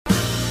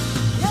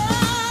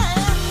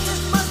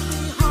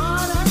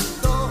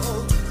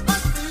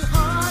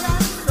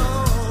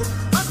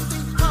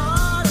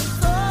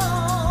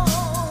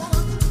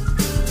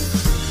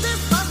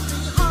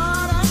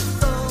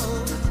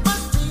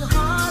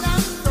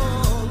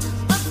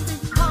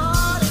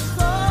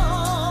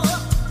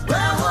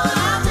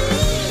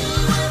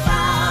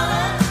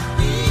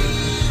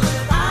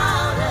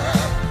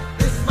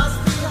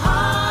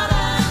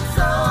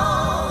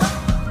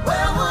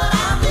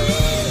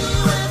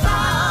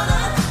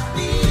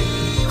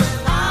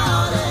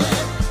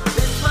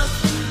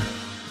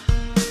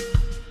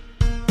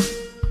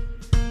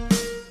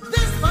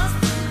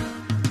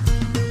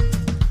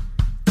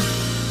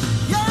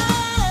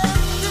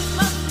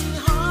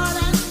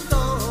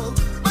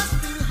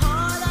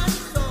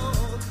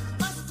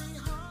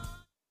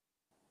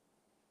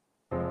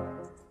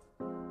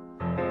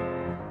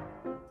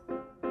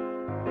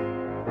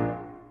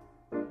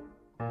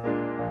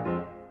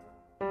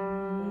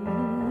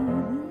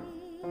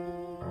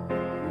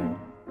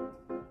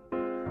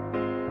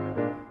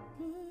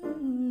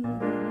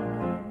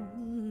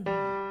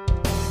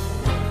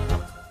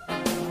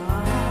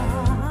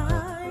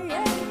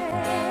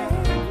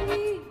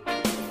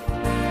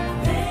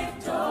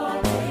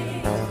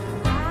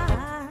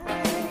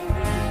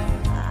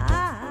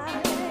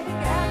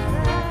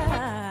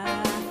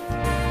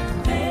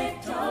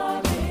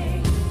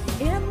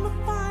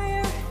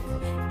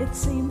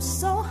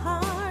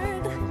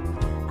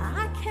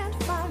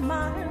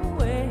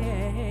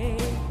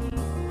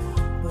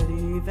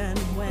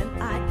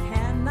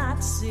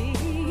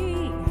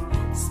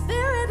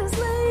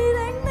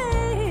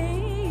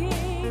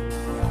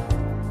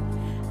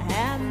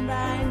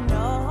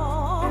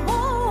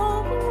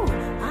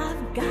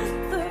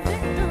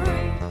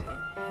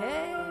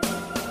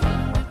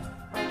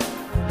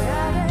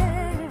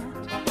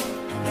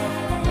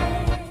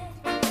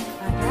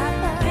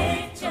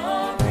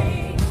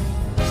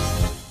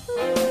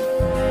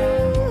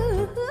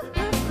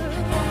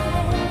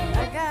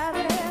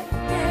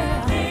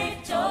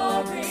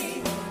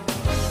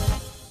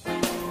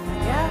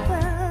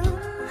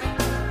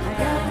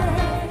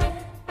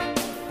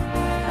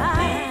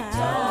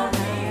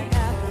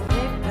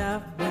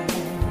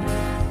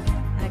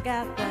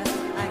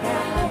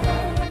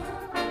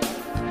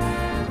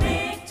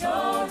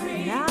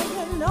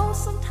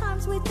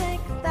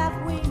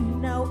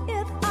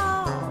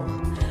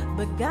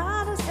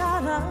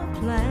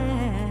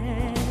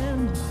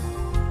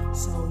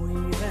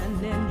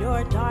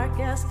your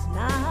darkest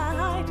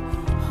night.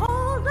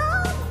 Hold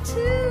on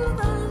to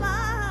the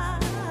light,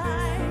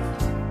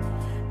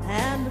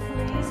 and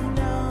please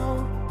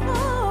know,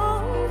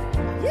 oh,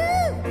 you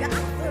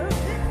got the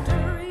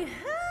victory.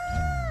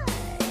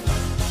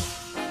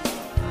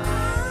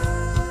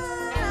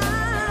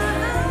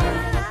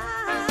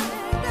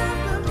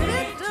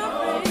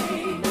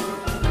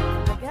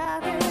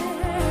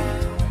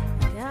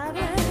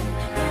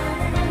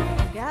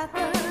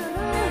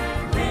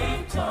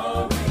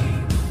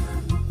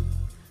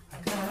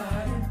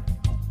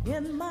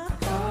 In my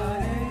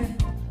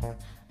heart,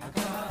 I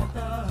got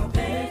the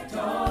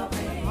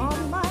victory.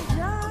 On my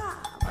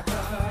job, I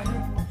got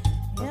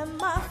it. In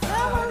my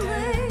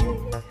family,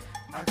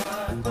 I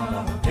got the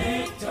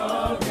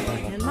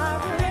victory. In my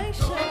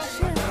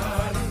relationship,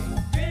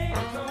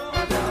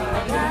 I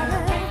got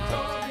it.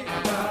 I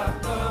got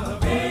the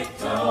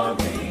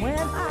victory. When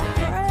I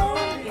pray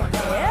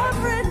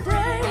every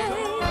day,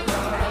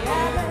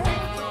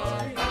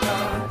 I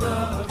got the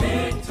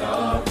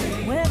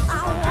victory. When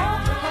I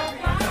walk,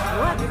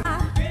 what I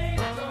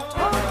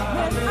talk,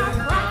 when I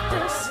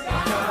practice,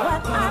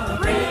 what I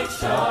preach.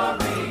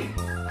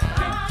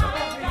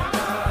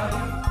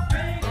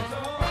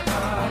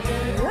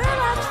 When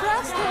I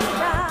trust in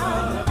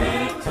God,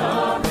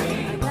 victory.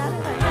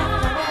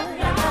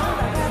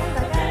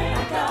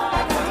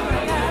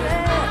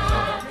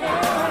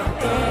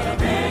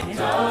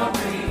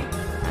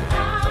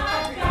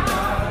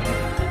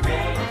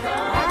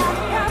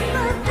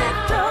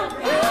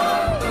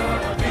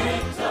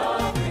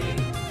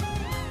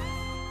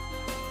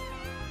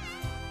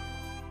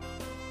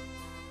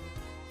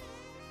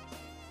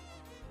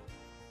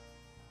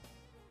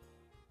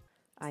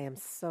 I am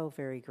so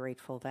very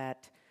grateful.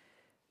 That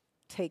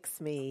takes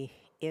me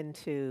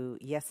into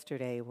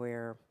yesterday,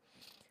 where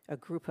a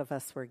group of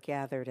us were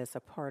gathered as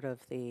a part of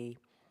the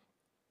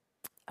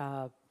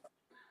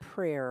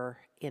prayer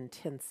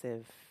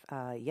intensive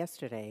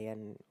yesterday,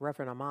 and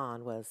Reverend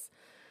Aman was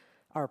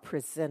our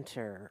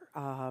presenter.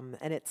 And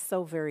it's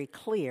so very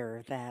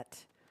clear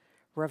that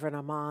Reverend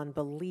Aman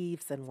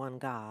believes in one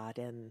God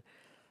and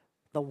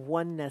the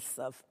oneness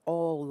of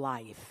all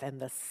life,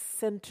 and the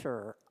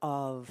center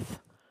of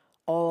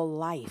all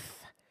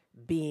life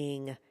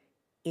being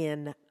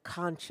in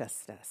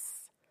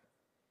consciousness,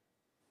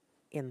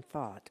 in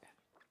thought,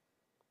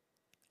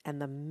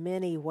 and the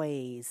many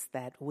ways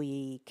that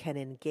we can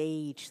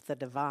engage the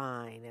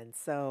divine. And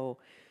so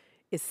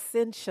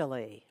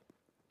essentially,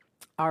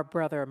 my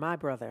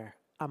brother,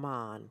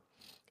 Aman,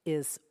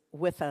 is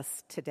with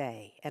us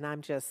today. And I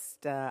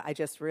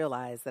just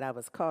realized that I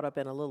was caught up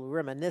in a little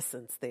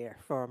reminiscence there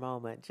for a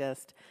moment,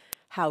 just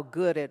how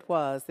good it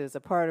was. There's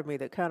a part of me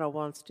that kind of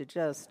wants to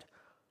just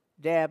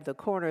dab the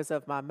corners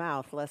of my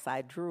mouth lest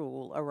I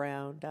drool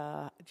around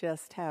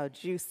just how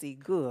juicy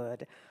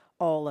good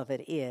all of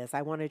it is.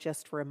 I want to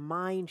just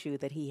remind you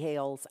that he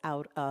hails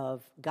out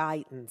of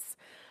Guidance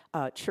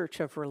Church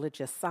of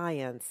Religious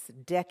Science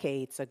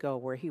decades ago,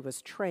 where he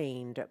was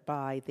trained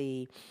by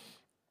the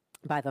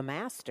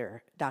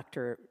master,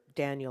 Dr.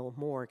 Daniel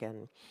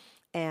Morgan.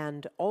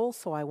 And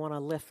also I want to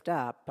lift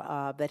up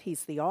that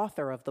he's the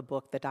author of the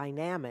book, The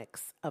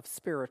Dynamics of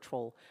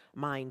Spiritual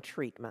Mind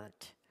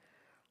Treatment.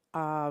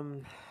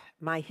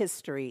 My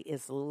history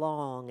is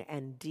long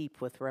and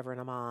deep with Reverend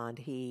Aman.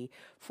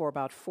 For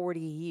about 40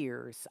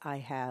 years, I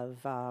have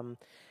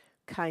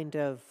kind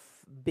of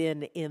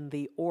been in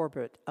the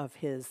orbit of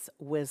his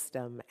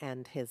wisdom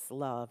and his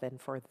love, and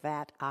for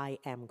that I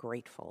am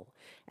grateful.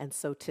 And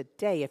so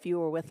today, if you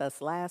were with us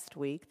last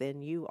week,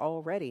 then you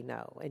already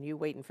know, and you're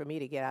waiting for me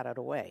to get out of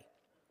the way.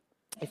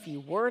 If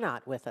you were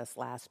not with us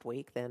last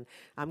week, then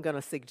I'm going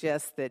to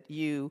suggest that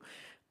you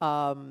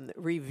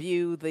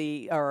review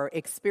or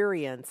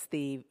experience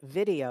the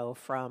video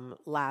from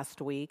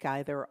last week,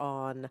 either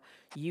on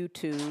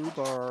YouTube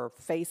or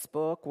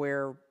Facebook,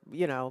 where,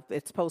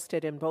 it's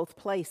posted in both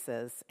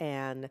places,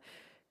 and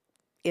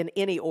in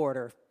any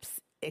order.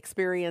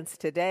 Experience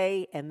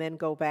today and then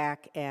go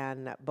back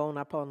and bone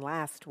up on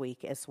last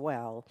week as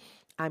well.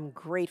 I'm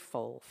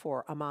grateful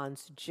for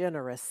Aman's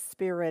generous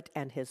spirit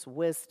and his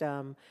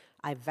wisdom.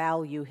 I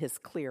value his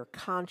clear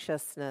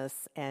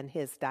consciousness and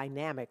his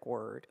dynamic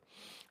word.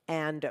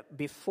 And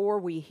before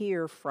we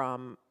hear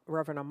from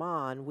Reverend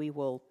Aman, we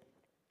will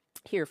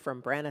hear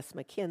from Brannis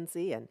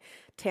McKenzie and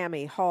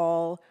Tammy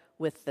Hall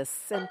with The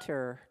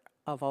Center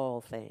of All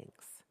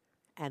Things.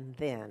 And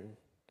then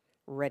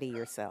ready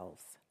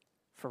yourselves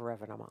for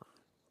Reverend Aman.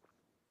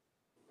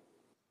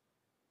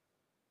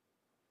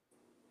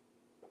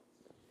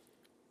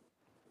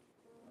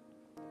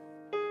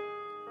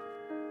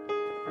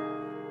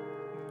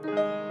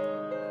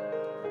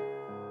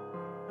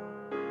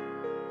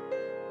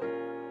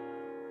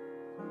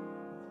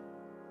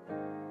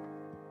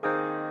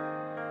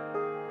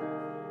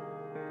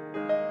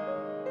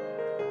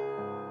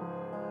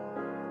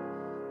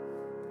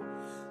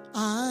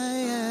 I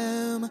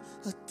am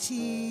a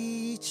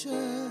teacher,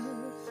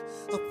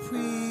 a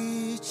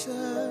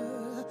preacher,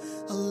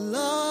 a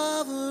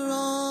lover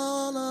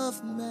all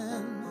of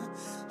men.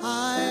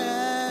 I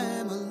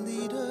am a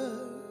leader,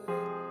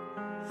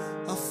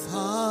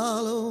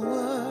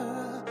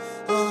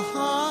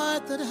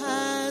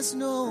 has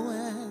no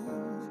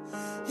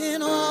end.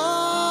 In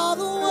all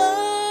the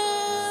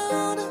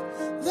world,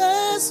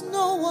 there's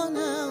no one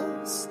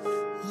else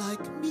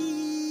like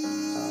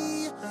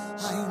me.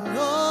 I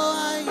know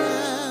I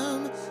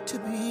am to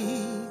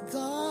be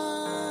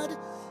God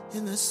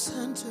in the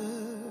center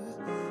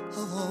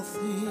of all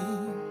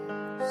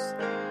things.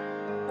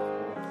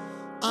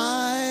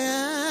 I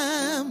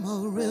am a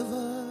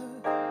river,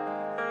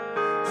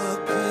 a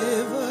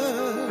giver,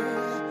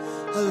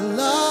 a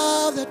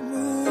love that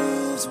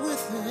moves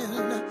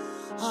within.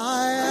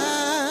 I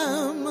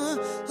am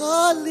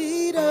a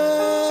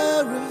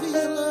leader,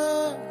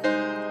 revealer,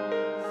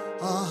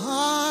 a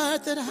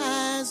heart that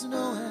has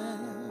no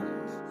end.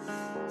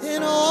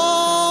 In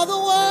all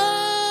the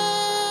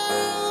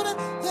world,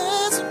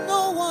 there's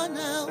no one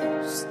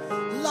else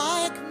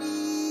like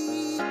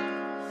me.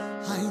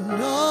 I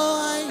know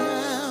I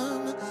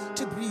am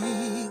to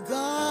be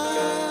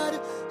God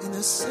in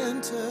the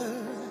center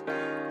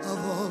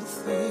of all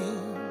things.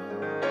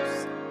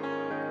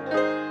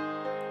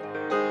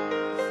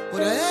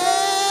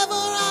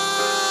 Whatever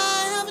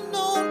I have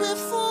known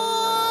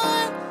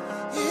before,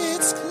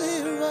 it's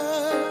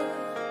clearer.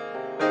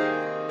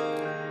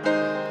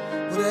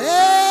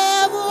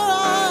 Whatever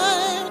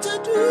I'm to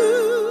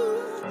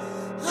do,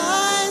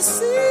 I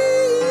see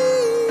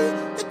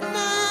it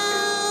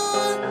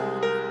now.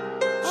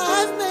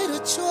 I've made a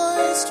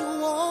choice to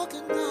walk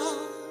in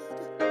God.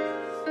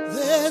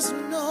 There's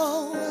no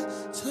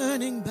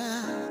turning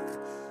back.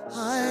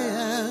 I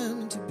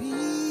am to be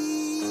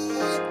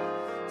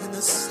in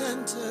the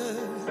center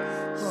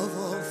of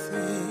all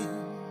things.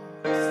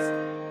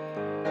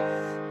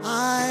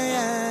 I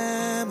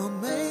am a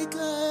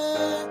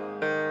maker,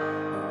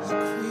 a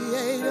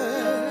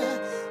creator,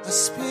 a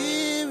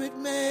spirit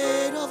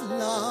made of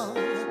love.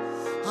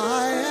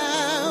 I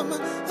am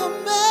the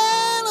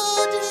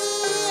melody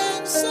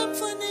and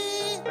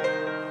symphony.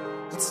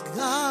 It's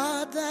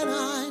God that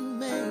I'm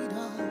made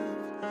of.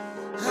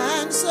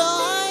 And so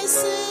I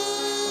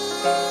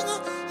sing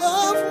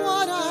of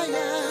what I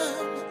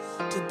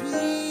am to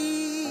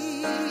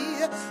be.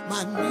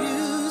 My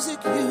music,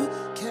 you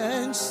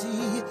can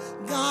see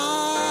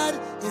God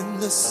in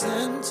the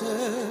center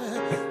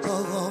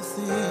of all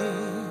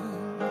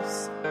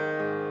things.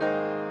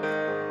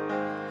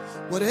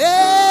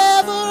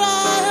 Whatever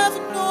I have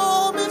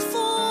known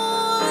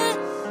before,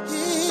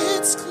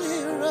 it's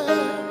clearer.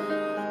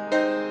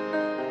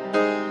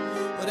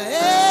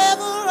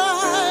 Whatever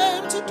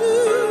I'm to do,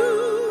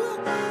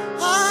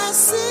 I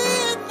see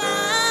it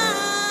now.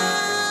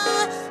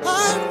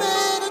 I've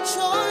made a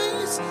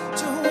choice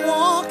to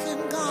walk in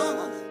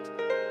God.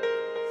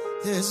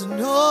 There's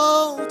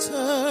no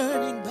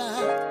turning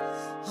back.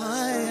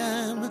 I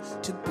am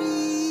to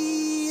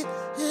be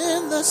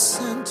in the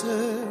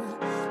center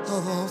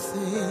of all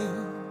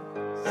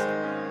things.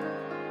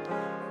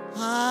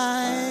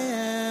 I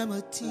am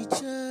a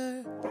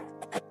teacher,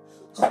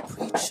 a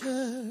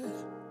preacher,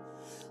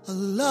 a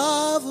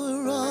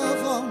lover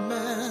of all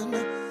men.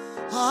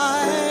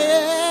 I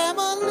am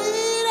a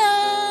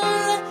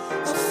leader,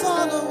 a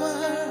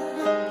follower,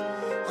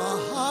 a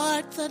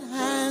heart that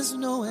has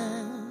no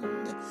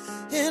end.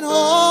 In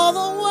all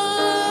the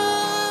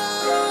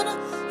world,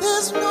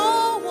 there's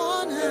no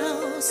one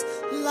else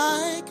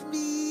like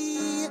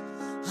me.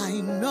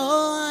 I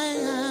know I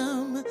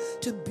am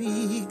to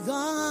be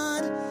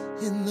God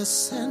in the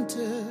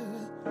center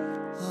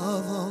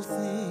of all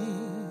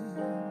things.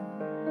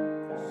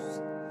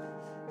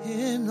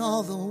 In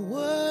all the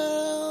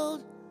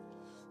world,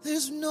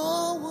 there's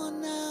no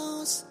one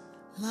else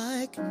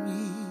like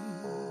me.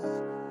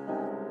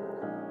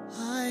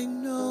 I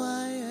know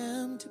I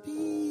am to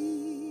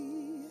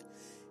be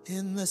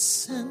in the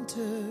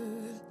center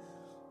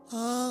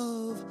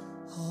of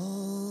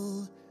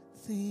all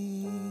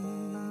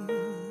things.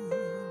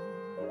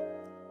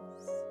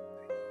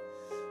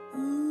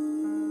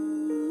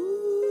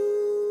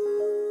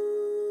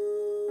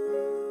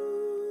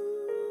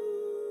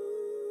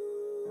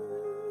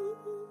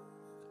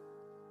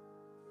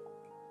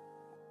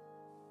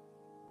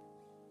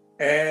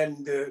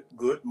 And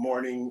good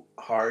morning,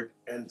 heart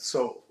and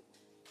soul,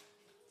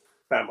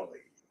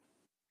 family.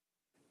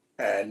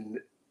 And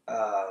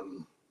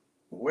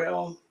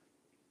well,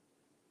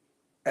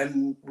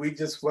 and we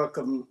just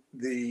welcome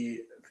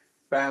the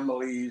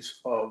families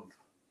of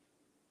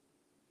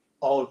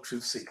all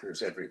truth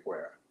seekers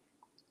everywhere.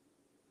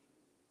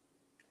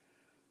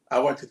 I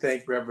want to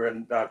thank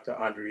Reverend Dr.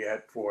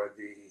 Andriette for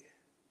the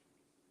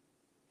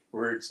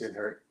words in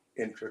her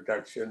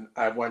introduction.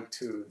 I want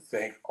to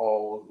thank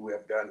all who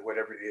have done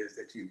whatever it is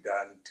that you've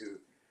done to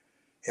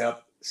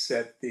help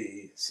set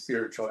the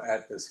spiritual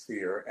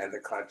atmosphere and the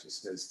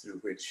consciousness through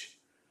which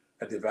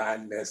a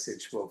divine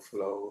message will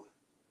flow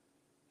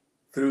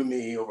through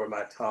me over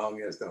my tongue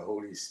as the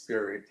Holy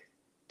Spirit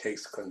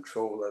takes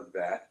control of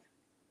that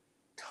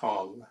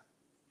tongue.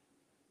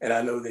 And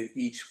I know that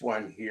each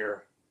one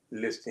here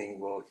listening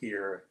will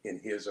hear in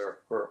his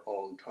or her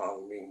own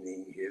tongue,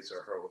 meaning his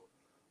or her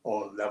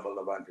own level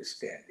of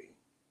understanding.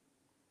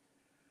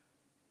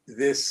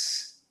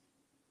 This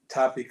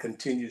topic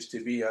continues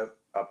to be a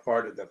a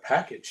part of the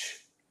package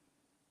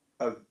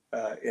of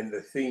in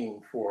the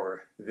theme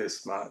for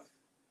this month.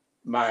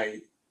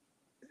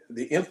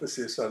 The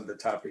emphasis on the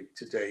topic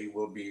today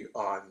will be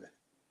on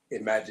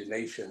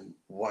imagination,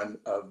 one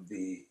of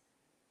the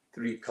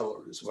three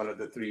pillars, one of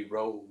the three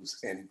roles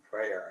in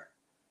prayer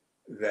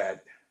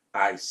that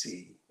I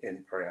see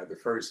in prayer. The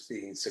first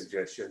being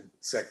suggestion,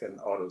 second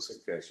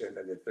auto-suggestion,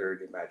 and the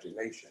third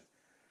imagination.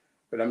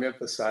 But I'm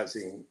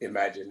emphasizing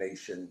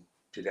imagination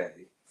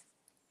today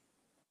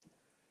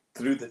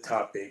through the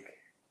topic,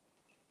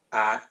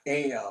 I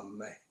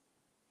am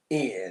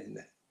in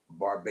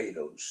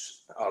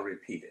Barbados. I'll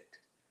repeat it.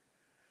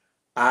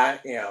 I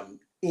am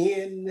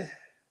in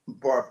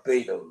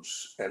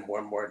Barbados. And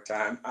one more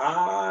time,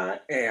 I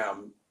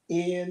am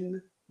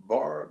in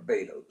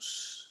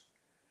Barbados.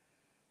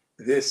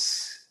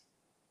 This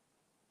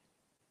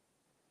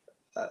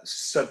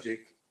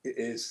subject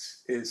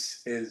is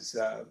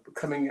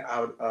coming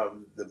out of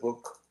the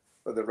book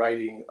or the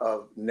writing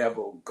of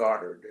Neville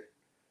Goddard,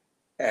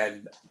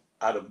 and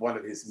out of one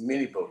of his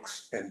many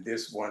books, and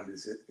this one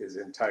is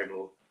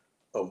entitled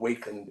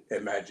Awakened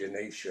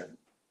Imagination.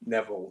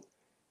 Neville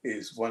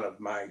is one of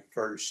my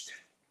first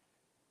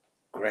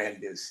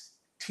grandest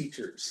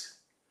teachers.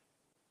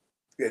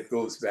 It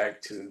goes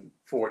back to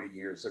 40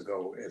 years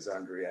ago, as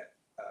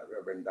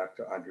Reverend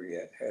Dr.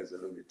 Andriette has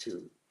alluded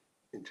to,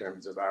 in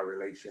terms of our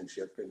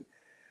relationship. And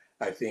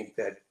I think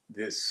that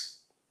this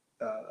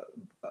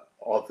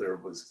author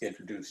was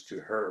introduced to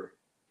her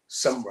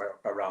somewhere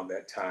around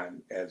that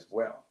time as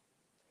well.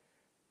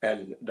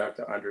 And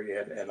Dr.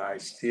 Andriette and I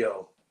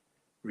still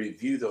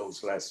review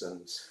those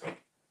lessons,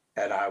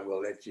 and I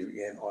will let you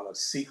in on a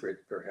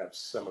secret, perhaps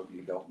some of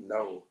you don't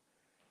know,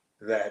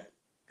 that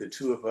the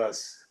two of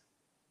us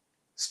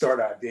start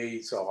our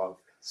days off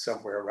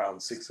somewhere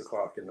around 6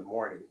 o'clock in the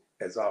morning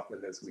as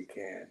often as we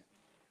can.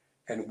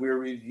 And we're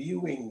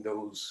reviewing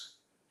those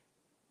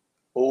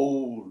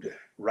old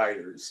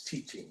writers'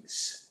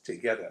 teachings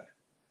together.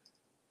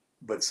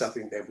 But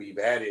something that we've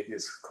added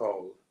is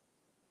called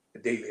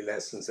Daily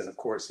Lessons and A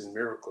Course in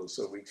Miracles.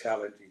 So we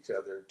challenge each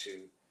other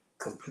to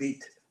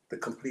complete the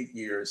complete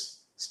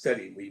year's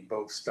study. We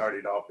both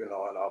started off and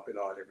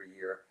on every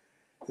year.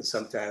 And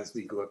sometimes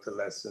we go up to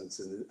lessons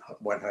in the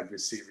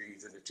 100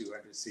 series and the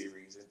 200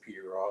 series and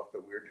peter off,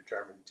 but we're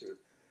determined to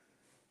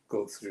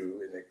go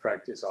through and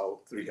practice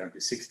all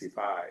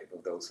 365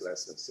 of those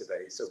lessons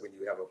today. So when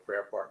you have a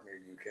prayer partner,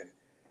 you can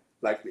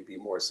likely be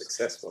more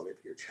successful if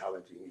you're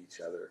challenging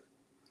each other.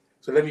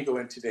 So let me go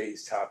into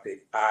today's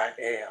topic. I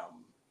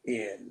am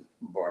in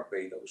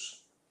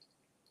Barbados.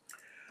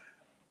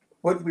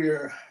 What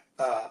we're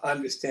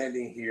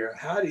understanding here,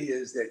 how it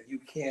is that you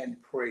can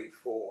pray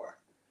for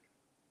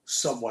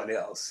someone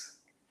else,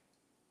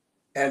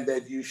 and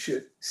that you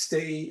should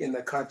stay in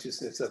the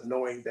consciousness of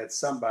knowing that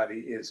somebody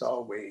is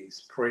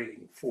always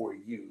praying for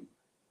you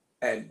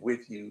and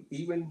with you,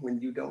 even when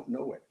you don't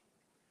know it.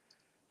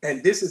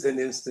 And this is an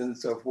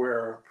instance of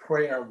where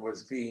prayer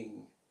was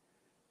being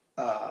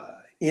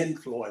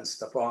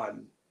influenced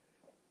upon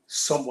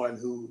someone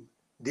who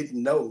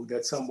didn't know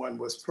that someone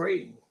was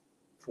praying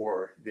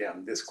for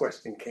them. This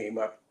question came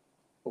up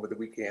over the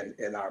weekend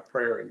in our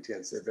prayer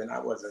intensive, and I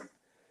wasn't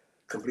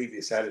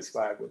completely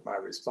satisfied with my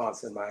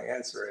response and my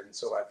answer. And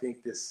so I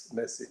think this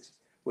message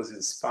was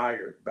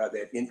inspired by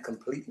that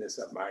incompleteness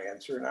of my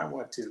answer, and I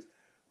want to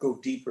go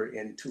deeper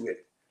into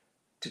it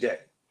today.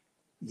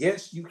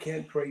 Yes, you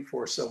can pray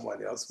for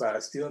someone else, but I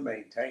still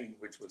maintain,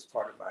 which was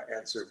part of my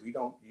answer, we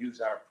don't use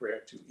our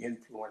prayer to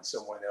influence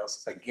someone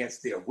else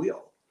against their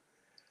will.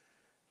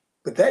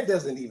 But that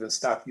doesn't even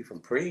stop you from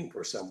praying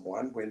for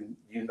someone when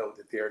you know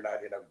that they're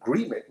not in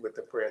agreement with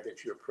the prayer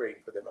that you're praying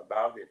for them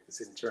about. It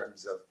is in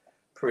terms of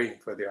praying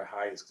for their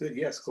highest good.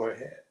 Yes, go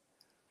ahead.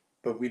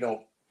 But we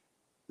don't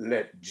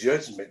let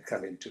judgment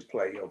come into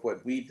play of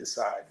what we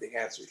decide the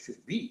answer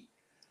should be.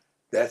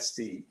 That's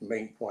the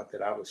main point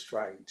that I was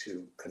trying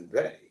to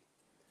convey.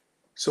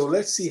 So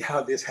let's see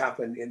how this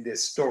happened in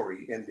this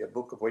story in the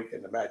book of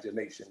Awakened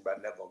Imagination by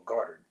Neville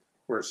Goddard,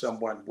 where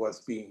someone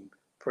was being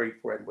prayed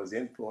for and was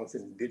influenced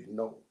and didn't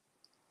know.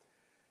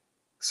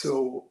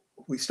 So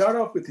we start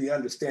off with the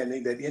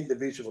understanding that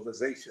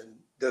individualization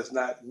does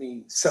not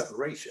mean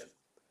separation.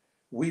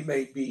 We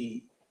may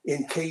be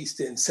encased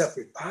in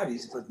separate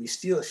bodies, but we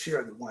still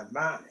share the one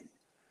mind.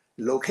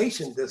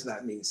 Location does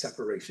not mean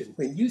separation.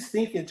 When you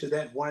think into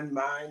that one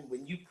mind,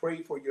 when you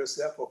pray for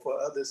yourself or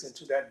for others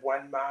into that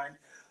one mind,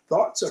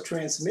 thoughts are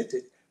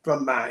transmitted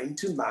from mind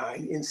to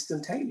mind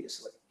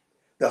instantaneously.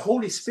 The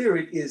Holy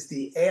Spirit is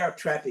the air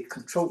traffic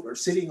controller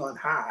sitting on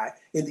high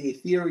in the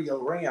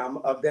ethereal realm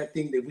of that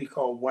thing that we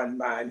call one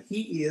mind.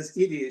 He is,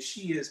 it is,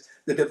 she is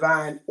the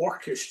divine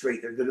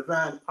orchestrator, the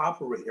divine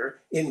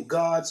operator in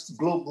God's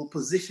global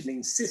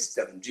positioning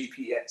system,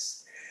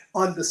 GPS,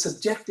 on the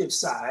subjective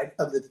side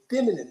of the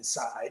feminine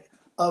side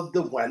of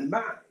the one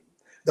mind.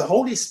 The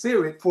Holy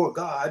Spirit for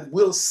God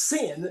will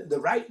send the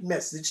right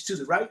message to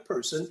the right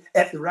person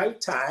at the right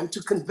time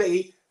to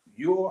convey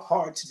your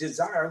heart's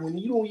desire. When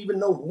you don't even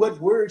know what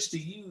words to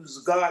use,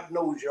 God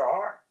knows your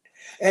heart.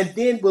 and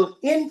then will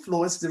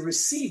influence the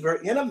receiver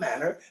in a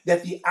manner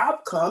that the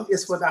outcome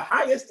is for the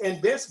highest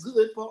and best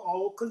good for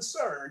all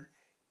concerned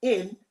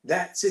in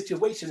that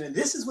situation. And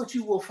this is what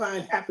you will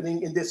find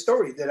happening in this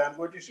story that I'm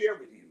going to share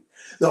with you.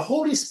 The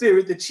Holy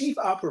Spirit, the chief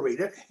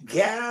operator,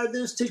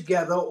 gathers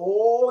together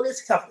all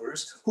its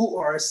helpers who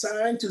are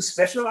assigned to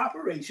special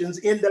operations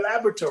in the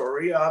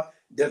laboratory of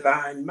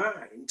divine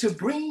mind to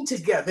bring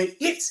together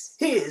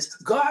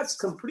God's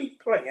complete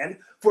plan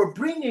for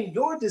bringing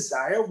your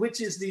desire, which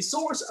is the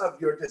source of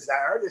your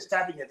desire that's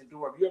tapping at the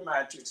door of your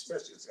mind to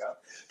express yourself,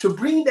 to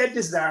bring that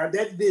desire,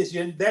 that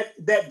vision,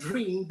 that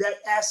dream, that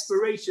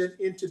aspiration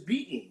into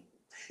being,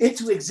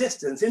 into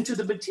existence, into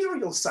the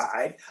material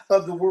side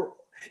of the world.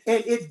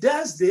 And it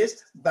does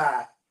this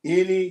by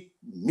any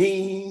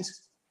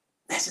means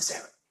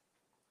necessary.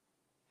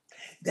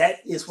 That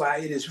is why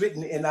it is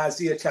written in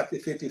Isaiah chapter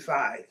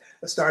 55,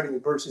 starting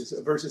with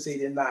verses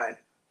 8 and 9.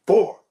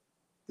 For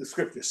the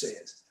scripture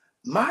says,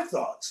 my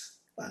thoughts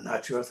are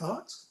not your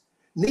thoughts,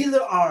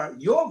 neither are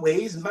your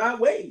ways my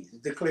ways,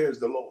 declares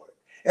the Lord.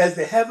 As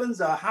the heavens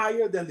are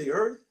higher than the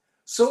earth,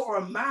 so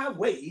are my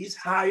ways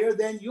higher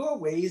than your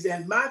ways,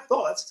 and my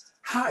thoughts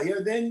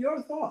higher than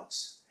your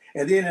thoughts.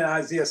 And then in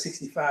Isaiah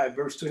 65,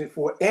 verse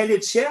 24, and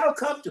it shall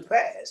come to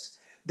pass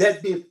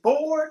that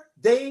before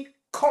they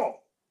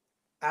call,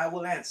 I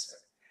will answer.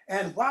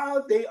 And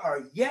while they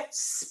are yet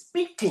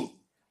speaking,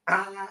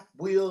 I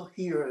will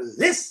hear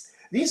this.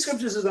 These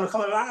scriptures are going to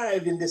come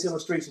alive in this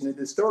illustration, in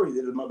this story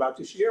that I'm about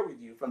to share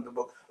with you from the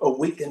book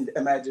Awakened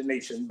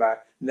Imagination by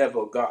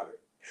Neville Goddard.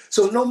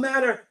 So no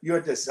matter your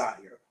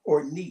desire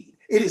or need,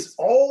 it is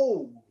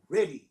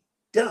already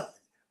done.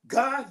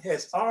 God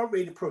has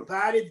already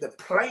provided the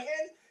plan,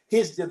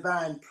 his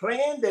divine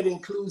plan that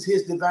includes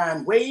his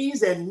divine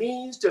ways and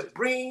means to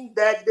bring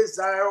that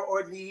desire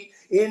or need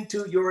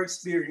into your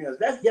experience.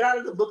 Let's get out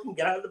of the book and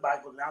get out of the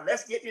Bible now.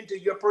 Let's get into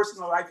your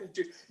personal life,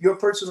 into your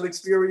personal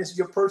experience,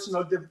 your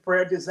personal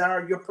prayer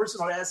desire, your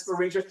personal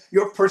aspiration,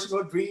 your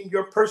personal dream,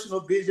 your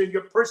personal vision,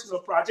 your personal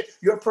project,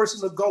 your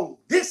personal goal.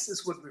 This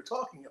is what we're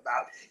talking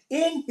about.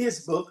 In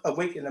his book,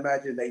 Awakened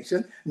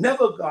Imagination,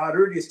 Neville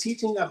Goddard is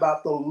teaching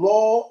about the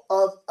law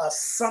of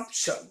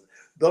assumption.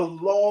 The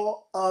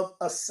law of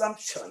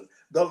assumption.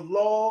 The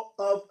law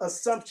of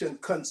assumption.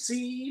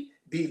 Conceive,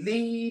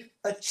 believe,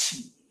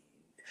 achieve.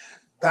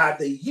 By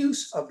the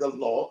use of the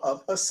law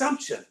of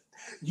assumption,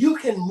 you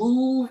can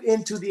move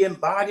into the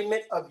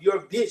embodiment of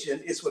your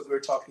vision, is what we're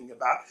talking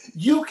about.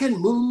 You can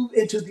move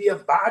into the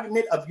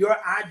embodiment of your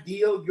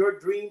ideal, your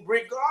dream,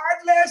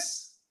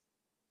 regardless,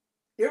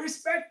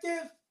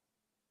 irrespective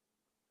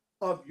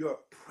of your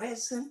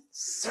present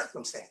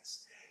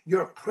circumstance,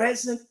 your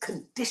present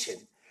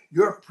condition,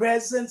 your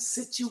present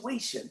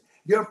situation,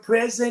 your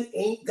present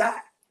ain't God.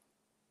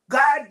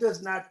 God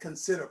does not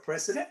consider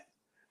precedent.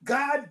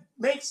 God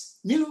makes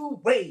new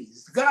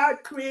ways. God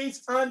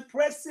creates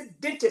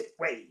unprecedented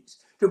ways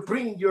to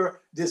bring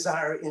your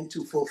desire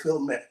into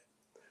fulfillment.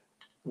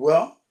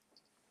 Well,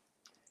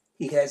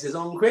 he has his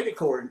own credit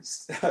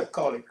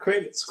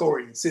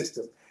scoring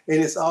system.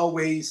 And it's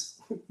always,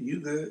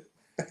 you good.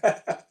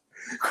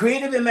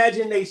 Creative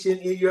imagination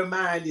in your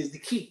mind is the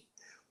key.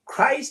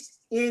 Christ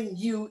in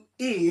you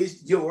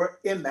is your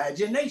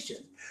imagination.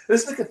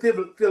 Let's look at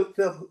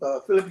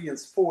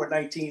Philippians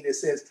 4:19. It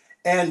says,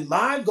 and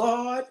my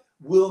God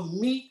will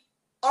meet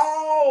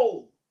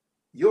all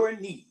your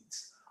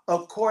needs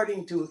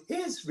according to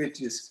his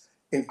riches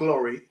in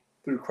glory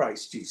through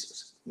Christ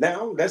Jesus.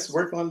 Now let's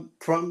work on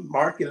from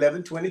Mark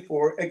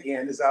 11:24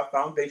 again as our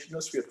foundational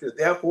scripture.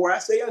 Therefore I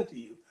say unto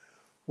you,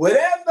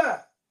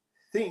 whatever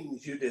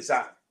things you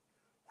desire,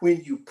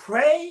 when you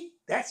pray,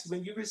 that's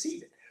when you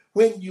receive it.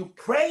 When you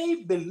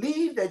pray,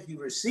 believe that you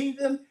receive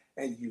them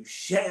and you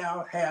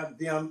shall have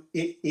them.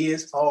 It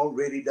is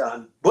already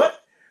done.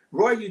 But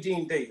Roy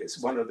Eugene Davis,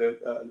 one of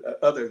the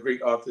other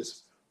great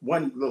authors,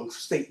 one little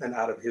statement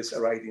out of his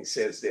writing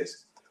says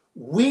this: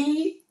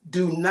 we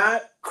do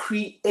not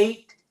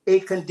create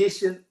a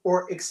condition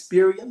or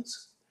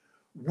experience.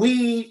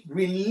 We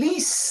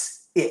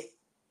release it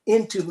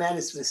into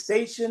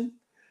manifestation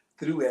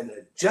through an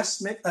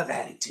adjustment of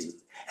attitude.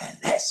 And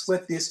that's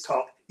what this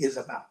talk is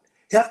about.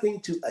 Helping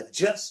to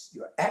adjust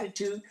your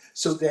attitude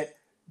so that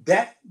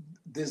that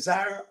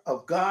desire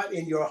of God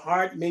in your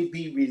heart may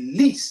be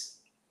released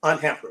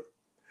unhampered.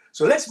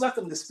 So let's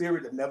welcome the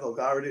spirit of Neville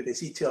Goddard as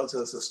he tells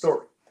us a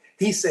story.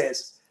 He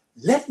says,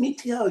 let me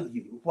tell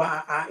you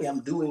why I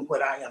am doing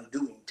what I am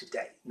doing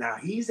today. Now,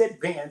 he's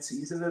advanced.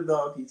 He's an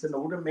adult. He's an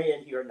older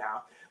man here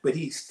now. But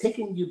he's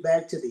taking you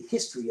back to the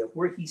history of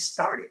where he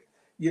started,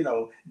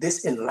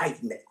 this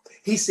enlightenment.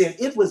 He said,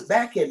 it was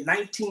back in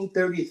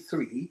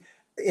 1933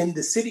 in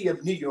the city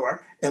of New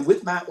York, and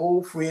with my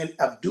old friend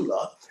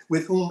Abdullah,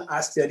 with whom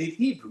I studied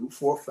Hebrew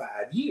for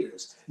 5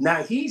 years.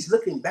 Now he's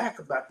looking back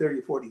about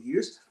 30, 40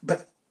 years,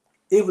 but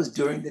it was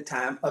during the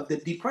time of the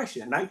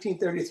Depression.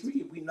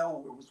 1933, we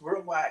know it was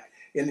worldwide.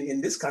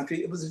 In this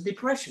country, it was a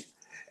depression.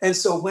 And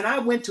so when I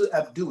went to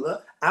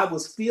Abdullah, I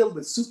was filled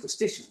with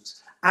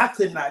superstitions. I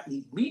could not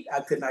eat meat. I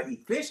could not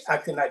eat fish. I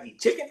could not eat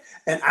chicken.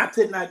 And I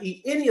could not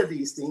eat any of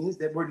these things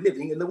that were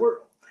living in the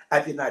world. I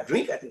did not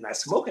drink. I did not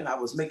smoke. And I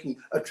was making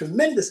a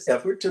tremendous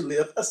effort to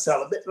live a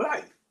celibate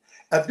life.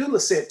 Abdullah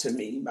said to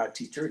me, my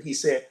teacher, he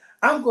said,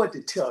 I'm going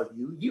to tell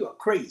you, you are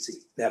crazy,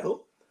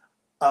 Neville.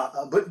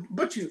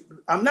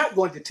 I'm not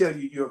going to tell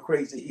you you're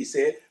crazy, he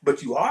said,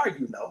 but you are,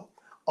 you know.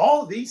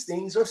 All these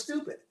things are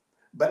stupid.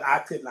 But I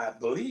could not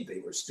believe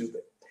they were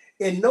stupid.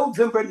 In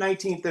November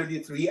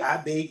 1933, I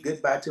bade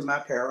goodbye to my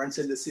parents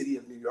in the city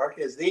of New York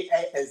as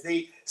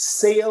they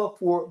sailed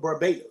for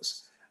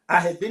Barbados. I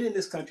had been in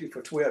this country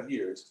for 12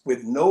 years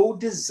with no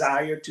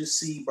desire to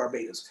see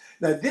Barbados.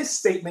 Now, this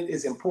statement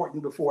is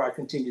important before I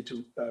continue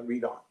to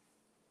read on.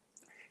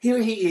 Here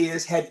he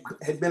is, had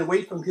been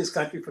away from his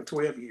country for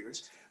 12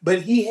 years,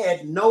 but he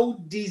had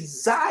no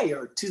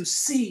desire to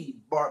see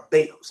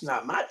Barbados.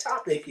 Now, my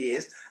topic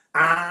is,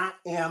 I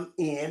am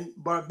in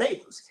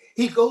Barbados.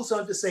 He goes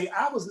on to say,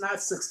 I was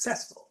not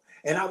successful,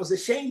 and I was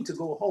ashamed to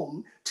go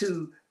home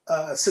to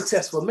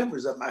successful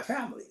members of my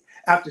family.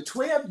 After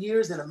 12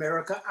 years in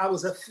America, I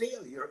was a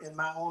failure in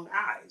my own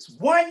eyes.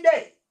 One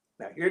day,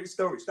 now here the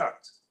story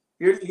starts.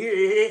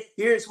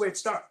 Here's where it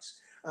starts.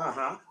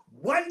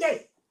 One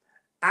day,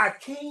 I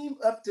came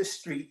up the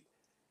street.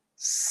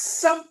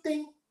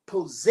 Something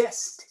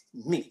possessed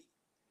me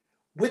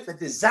with a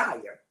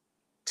desire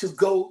to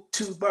go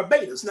to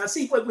Barbados. Now,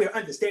 see what we're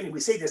understanding.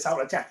 We say this all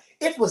the time.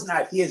 It was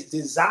not his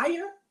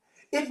desire.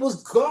 It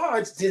was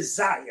God's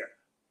desire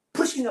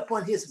pushing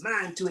upon his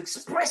mind to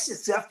express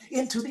itself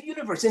into the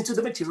universe, into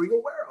the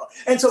material world.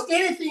 And so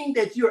anything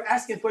that you're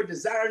asking for,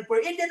 desiring for,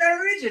 it didn't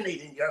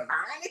originate in your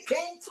mind. It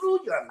came through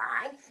your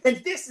mind. And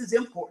this is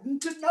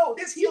important to know.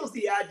 This heals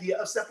the idea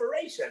of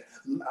separation.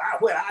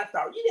 What I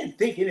thought, you didn't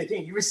think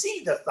anything. You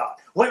received a thought.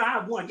 What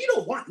I want, you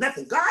don't want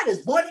nothing. God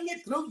is wanting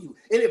it through you.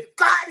 And if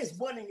God is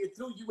wanting it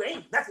through you,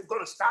 ain't nothing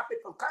going to stop it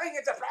from coming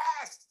into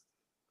pass.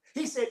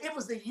 He said it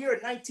was the year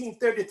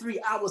 1933.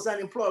 I was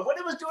unemployed. Well,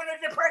 it was during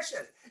the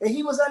Depression, and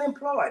he was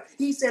unemployed.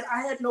 He said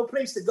I had no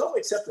place to go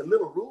except a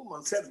little room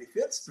on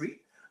 75th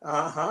Street.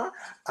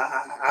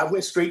 I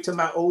went straight to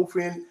my old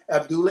friend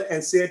Abdullah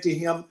and said to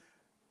him,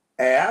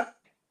 Ab,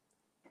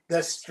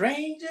 the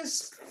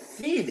strangest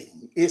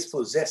feeling is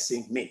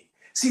possessing me.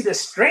 See, the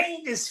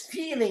strangest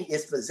feeling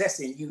is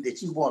possessing you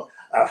that you want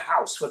a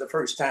house for the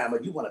first time, or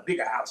you want a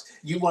bigger house,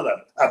 you want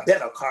a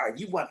better car,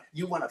 you want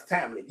a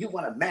family, you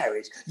want a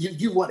marriage,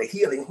 you want a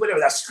healing, whatever.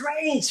 A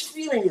strange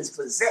feeling is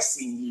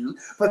possessing you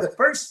for the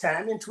first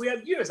time in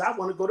 12 years. I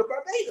want to go to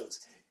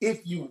Barbados.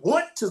 If you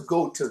want to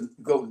go,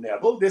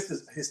 Neville, this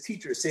is his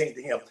teacher saying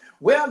to him,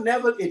 well,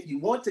 Neville, if you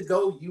want to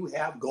go, you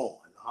have gone.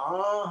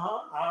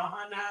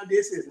 Now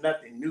this is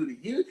nothing new to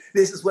you.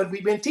 This is what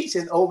we've been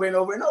teaching over and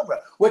over and over.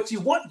 What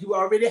you want, you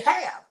already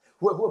have.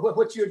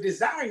 What you're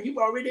desiring, you've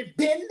already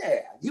been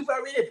there. You've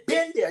already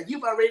been there.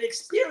 You've already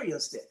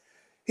experienced it.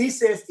 He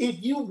says,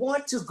 if you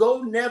want to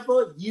go,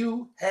 Neville,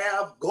 you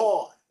have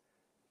gone.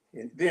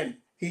 And then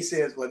he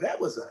says, well, that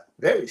was a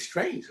very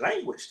strange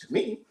language to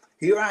me.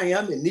 Here I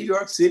am in New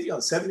York City on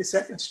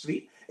 72nd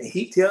Street, and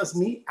he tells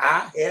me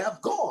I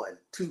have gone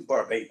to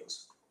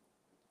Barbados.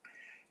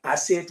 I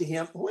said to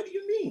him, what do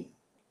you mean?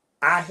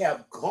 I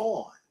have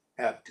gone,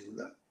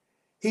 Abdullah.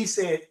 He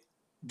said,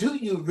 do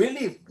you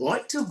really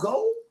want to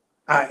go?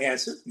 I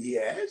answered,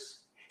 yes.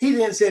 He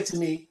then said to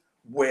me,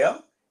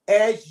 well,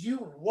 as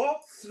you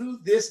walk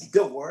through this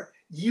door,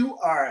 you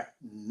are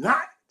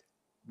not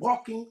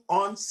walking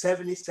on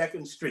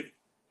 72nd Street.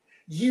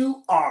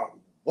 You are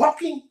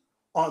walking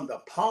on the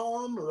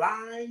palm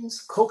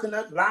lines,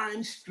 coconut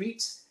line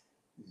streets.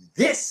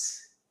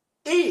 This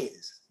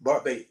is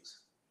Barbados.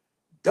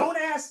 Don't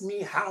ask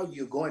me how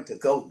you're going to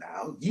go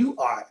now. You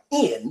are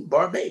in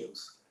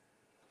Barbados.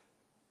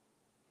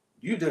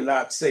 You do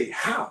not say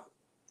how.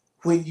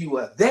 When you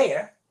are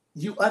there,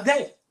 you are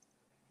there.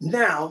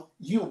 Now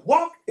you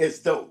walk as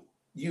though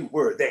you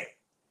were there.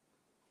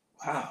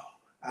 Wow.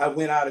 I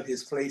went out of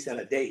his place in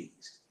a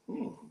daze.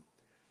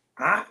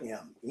 I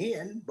am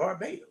in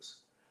Barbados.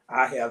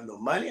 I have no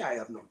money. I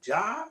have no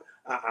job.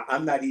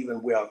 I'm not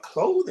even well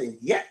clothed, and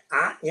yet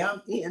I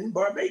am in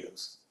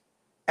Barbados.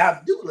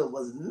 Abdullah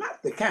was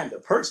not the kind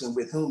of person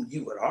with whom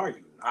you would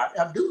argue, not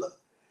Abdullah.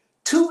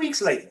 2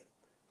 weeks later,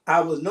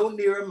 I was no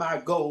nearer my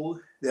goal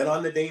than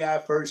on the day I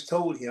first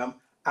told him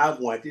I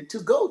wanted to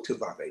go to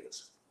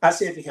Barbados. I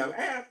said to him,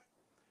 Ab,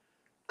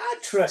 I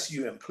trust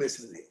you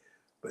implicitly,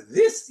 but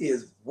this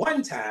is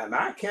one time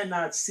I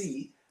cannot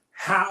see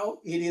how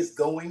it is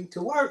going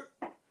to work.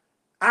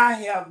 I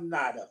have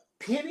not a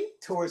penny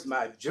towards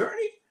my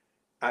journey.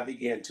 I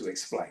began to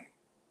explain.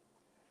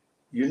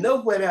 You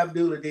know what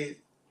Abdullah did?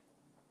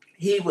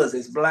 He was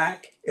as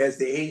black as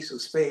the ace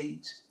of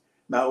spades,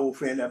 my old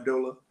friend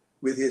Abdullah,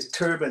 with his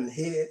turban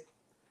head.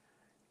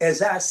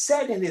 As I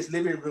sat in his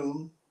living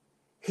room,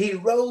 he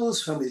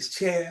rose from his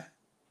chair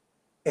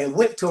and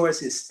went towards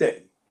his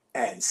study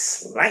and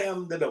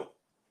slammed the door,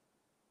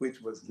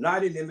 which was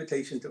not an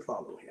invitation to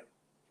follow him.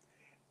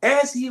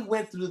 As he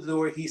went through the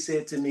door, he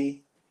said to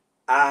me,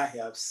 I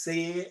have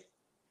said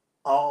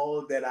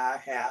all that I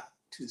have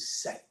to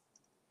say.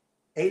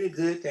 Ain't it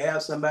good to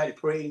have somebody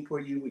praying for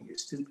you when you're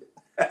stupid?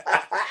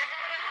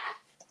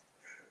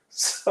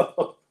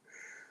 So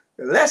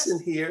the lesson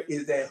here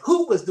is that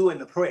who was doing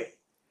the praying?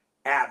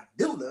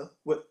 Abdullah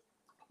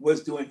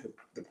was doing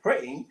the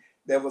praying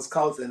that was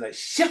causing a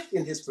shift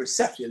in his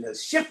perception, a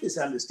shift in his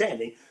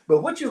understanding.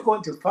 But what you're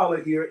going to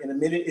follow here in a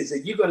minute is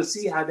that you're going to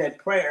see how that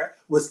prayer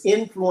was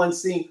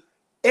influencing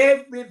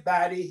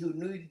everybody who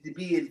needed to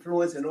be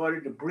influenced in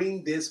order to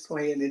bring this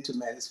plan into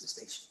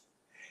manifestation.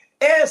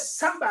 As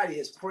somebody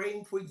is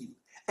praying for you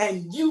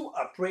and you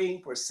are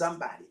praying for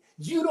somebody,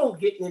 you don't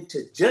get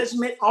into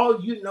judgment.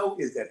 All you know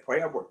is that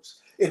prayer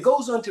works. It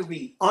goes on to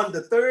read, on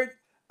the 3rd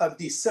of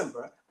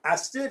December, I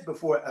stood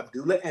before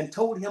Abdullah and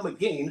told him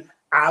again,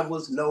 I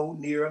was no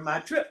nearer my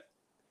trip.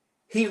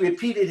 He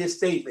repeated his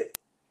statement,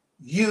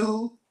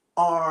 you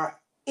are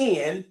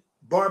in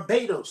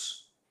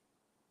Barbados.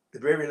 The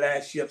very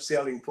last ship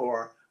sailing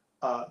for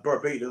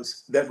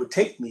Barbados that would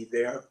take me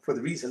there for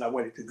the reason I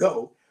wanted to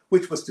go,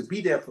 which was to be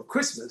there for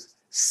Christmas,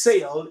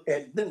 sailed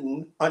at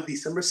noon on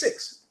December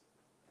 6th.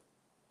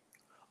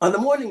 On the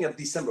morning of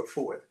December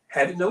 4th,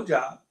 having no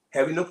job,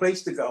 having no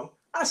place to go,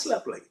 I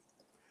slept late.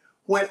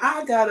 When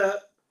I got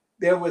up,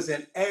 there was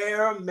an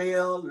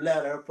airmail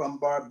letter from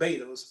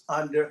Barbados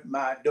under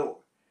my door.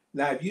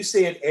 Now, if you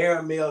said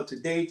airmail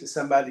today to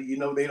somebody, you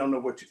know they don't know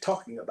what you're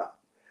talking about.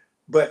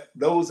 But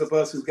those of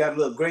us who've got a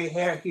little gray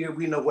hair here,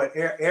 we know what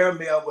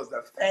airmail was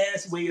the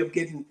fast way of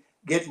getting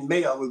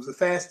mail. It was the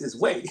fastest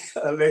way,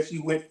 unless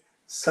you went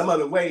some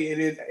other way.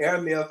 And then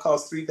airmail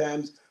costs 3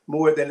 times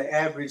more than the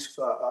average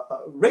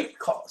rate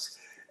costs.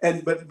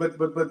 And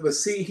but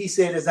see, he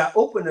said, as I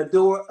opened the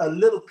door, a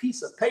little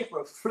piece of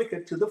paper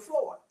flickered to the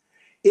floor.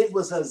 It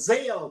was a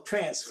Zelle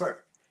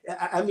transfer.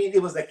 I mean,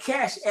 it was a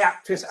Cash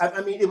App.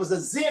 I mean, it was a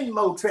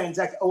Venmo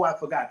transaction. Oh, I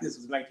forgot. This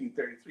was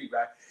 1933,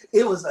 right?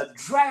 It was a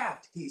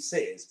draft, he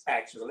says,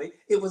 actually.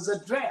 It was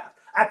a draft.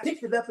 I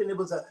picked it up and it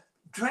was a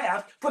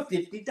draft for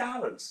 $50.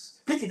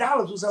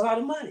 $50 was a lot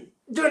of money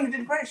during the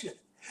Depression.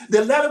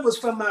 The letter was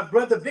from my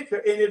brother Victor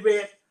and it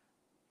read,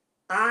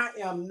 I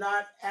am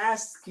not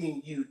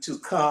asking you to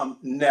come,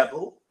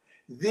 Neville.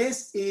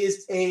 This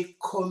is a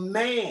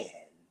command.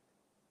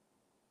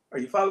 Are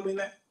you following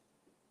that?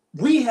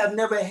 We have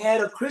never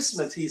had a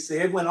Christmas, he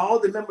said, when all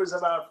the members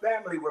of our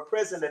family were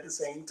present at the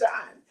same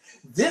time.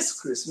 This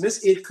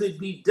Christmas, it could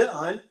be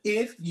done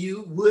if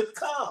you would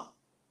come.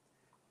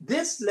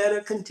 This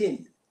letter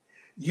continued.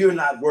 You're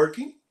not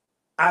working.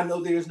 I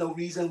know there is no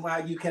reason why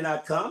you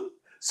cannot come.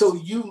 So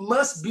you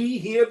must be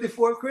here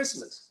before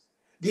Christmas.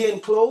 The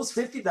enclosed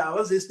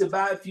 $50 is to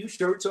buy a few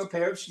shirts or a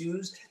pair of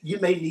shoes you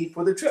may need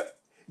for the trip.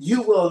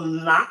 You will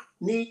not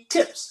need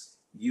tips.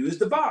 Use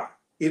the bar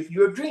if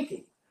you're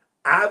drinking.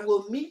 I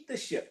will meet the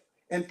ship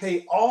and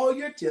pay all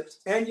your tips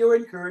and your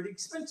incurred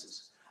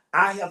expenses.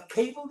 I have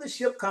cabled the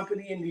ship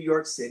company in New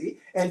York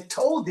City and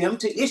told them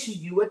to issue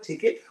you a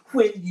ticket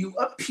when you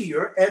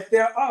appear at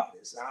their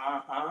office.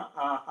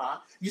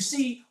 You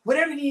see,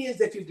 whatever it is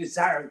that you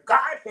desire,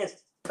 God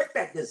has put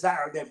that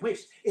desire, that wish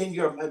in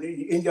your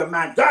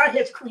mind. God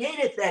has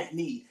created that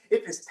need.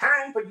 If it's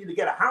time for you to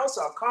get a house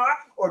or a car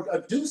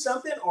or do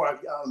something or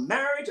a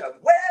marriage or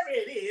whatever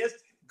it is,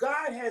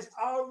 God has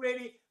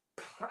already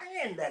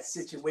planned that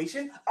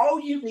situation. All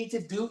you need to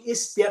do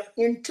is step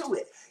into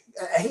it.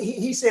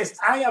 He says,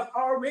 I have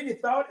already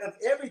thought of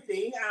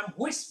everything. I'm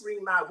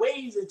whispering my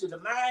ways into the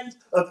minds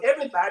of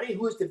everybody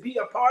who is to be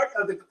a part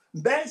of the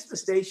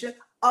manifestation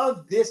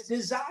of this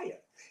desire.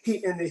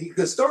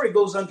 The story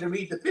goes on to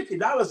read, the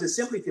 $50 is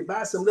simply to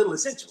buy some little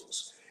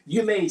essentials.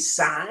 You may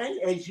sign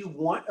as you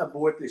want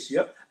aboard the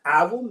ship.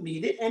 I will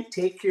meet it and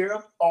take care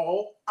of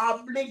all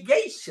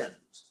obligations.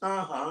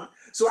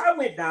 So I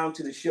went down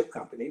to the ship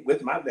company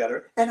with my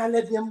letter and I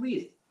let them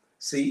read it.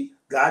 See,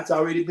 God's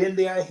already been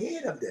there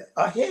ahead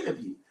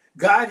of you.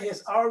 God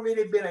has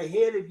already been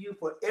ahead of you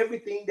for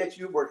everything that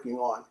you're working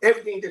on,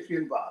 everything that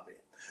you're involved in.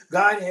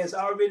 God has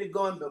already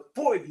gone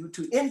before you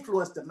to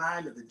influence the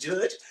mind of the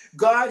judge.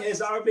 God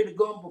has already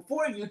gone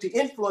before you to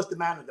influence the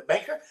mind of the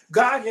banker.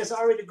 God has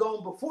already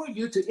gone before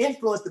you to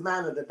influence the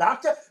mind of the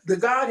doctor.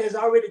 God has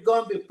already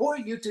gone before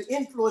you to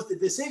influence the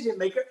decision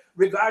maker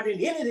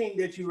regarding anything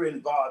that you are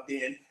involved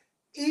in.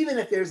 Even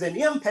if there's an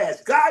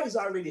impasse, God has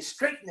already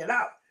straightened it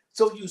out.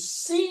 So you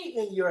see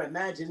in your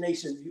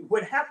imagination,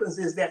 what happens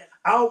is that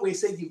I always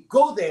say you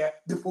go there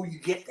before you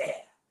get there.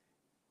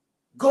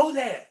 Go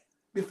there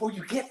before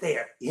you get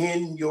there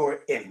in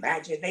your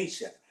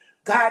imagination.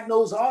 God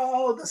knows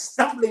all the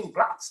stumbling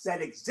blocks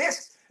that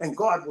exist, and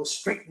God will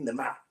straighten them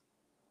out.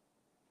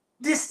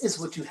 This is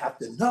what you have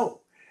to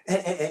know.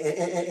 And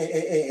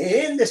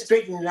in the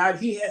straightening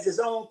out, he has his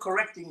own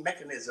correcting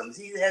mechanisms.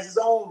 He has his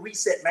own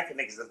reset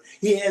mechanism.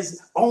 He has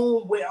his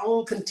own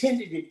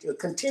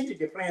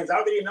contingency plans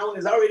already known,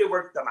 has already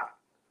worked them out.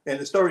 And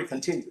the story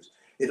continues.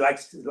 It's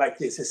like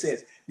this. It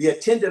says, the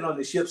attendant on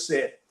the ship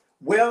said,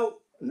 well,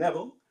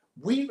 Neville,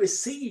 we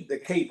received the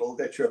cable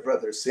that your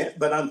brother sent,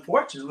 but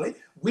unfortunately,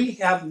 we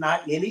have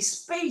not any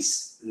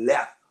space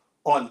left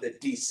on the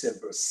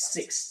December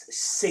 6th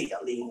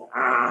sailing.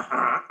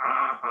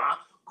 God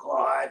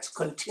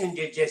God's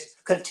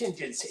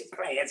contingency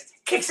plans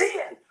kicks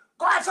in.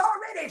 God's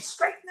already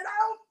straightened it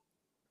out.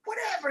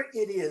 Whatever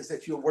it is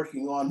that you're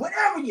working on,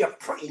 whenever you're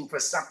praying for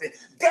something,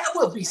 there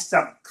will be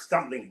some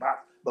stumbling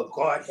block. But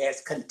God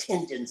has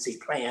contingency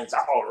plans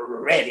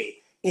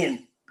already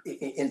in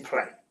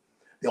play.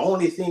 The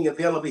only thing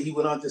available, he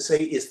went on to say,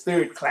 is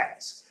third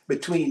class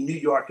between New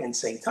York and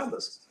St.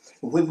 Thomas.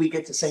 When we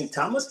get to St.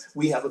 Thomas,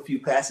 we have a few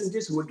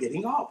passengers who are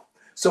getting off.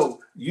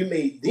 So you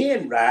may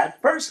then ride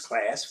first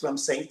class from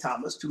St.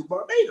 Thomas to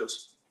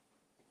Barbados.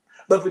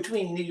 But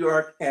between New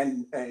York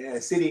and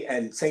City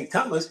and St.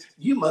 Thomas,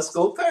 you must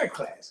go third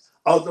class.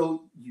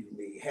 Although you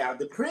may have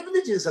the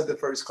privileges of the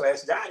first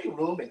class dining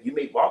room and you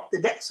may walk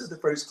the decks of the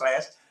first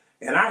class.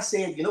 And I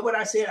said, you know what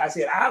I said? I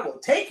said, I will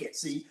take it.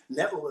 See,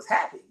 Neville was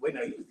happy. Well,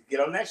 now you get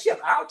on that ship.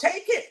 I'll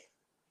take it.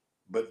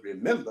 But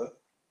remember,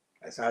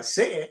 as I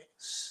said,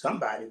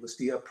 somebody was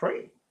still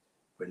praying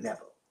for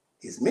Neville,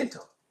 his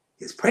mentor,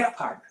 his prayer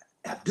partner,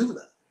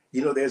 Abdullah.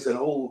 You know, there's an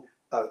old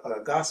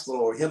gospel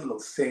or hymnal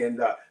saying,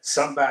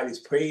 somebody's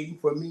praying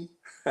for me.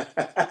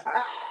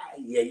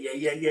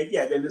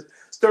 Yeah. Then the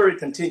story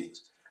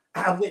continues.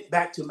 I went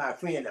back to my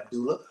friend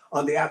Abdullah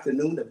on the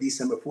afternoon of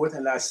December 4th,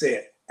 and I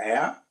said,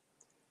 Al,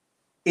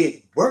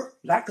 it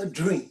worked like a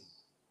dream.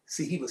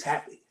 See, he was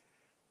happy.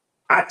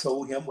 I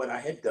told him what I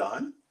had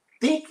done,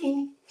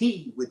 thinking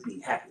he would be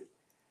happy.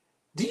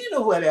 Do you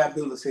know what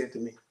Abdullah said to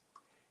me?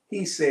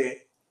 He said,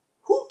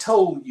 who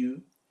told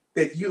you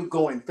that you're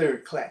going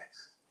third class?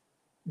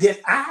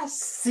 Did I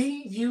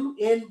see you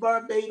in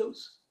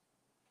Barbados?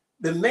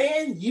 The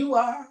man you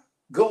are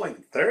going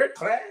third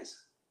class?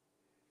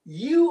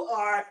 You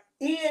are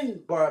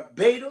in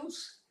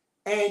Barbados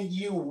and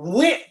you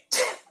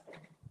went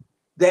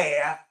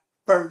there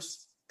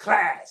first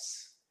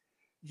class.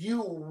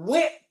 You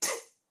went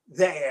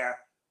there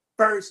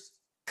first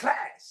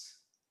class.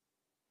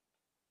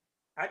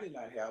 I did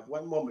not have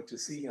one moment to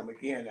see him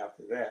again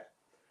after that.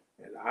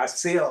 And I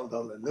sailed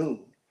on the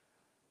noon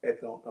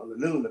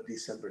of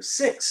December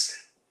 6th.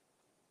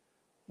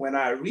 When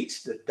I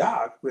reached the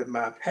dock with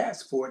my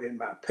passport and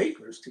my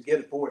papers to get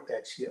aboard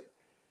that ship,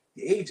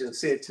 the agent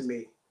said to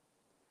me,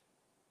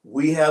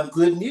 we have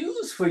good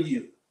news for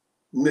you,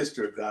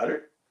 Mr.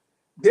 Goddard.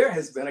 There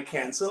has been a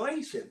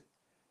cancellation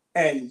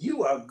and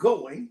you are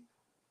going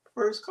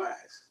first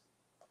class.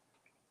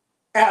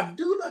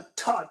 Abdullah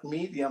taught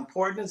me the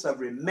importance of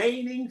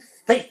remaining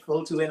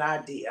faithful to an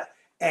idea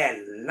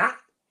and not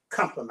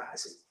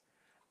compromising.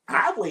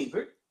 I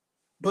wavered,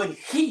 but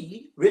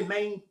he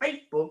remained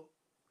faithful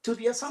to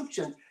the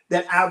assumption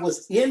that I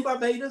was in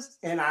Barbados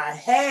and I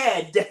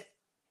had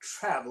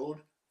traveled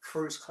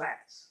first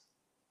class.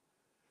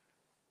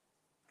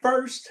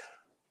 First,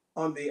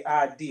 on the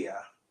idea,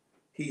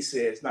 he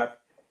says,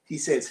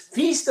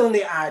 feast on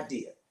the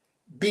idea.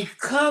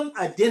 Become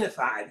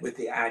identified with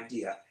the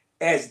idea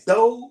as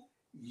though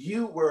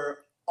you were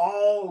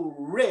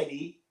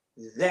already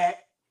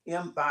that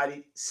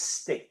embodied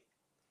state.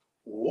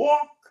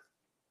 Walk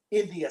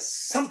in the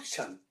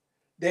assumption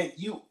that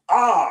you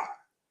are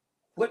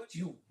what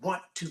you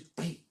want to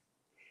be.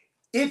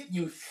 If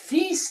you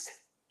feast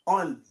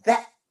on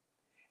that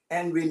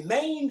and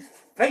remain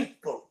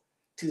faithful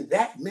to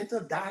that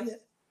mental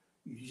diet,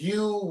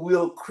 you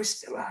will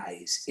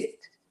crystallize it.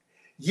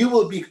 You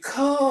will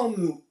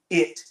become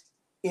it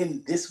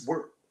in this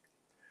world.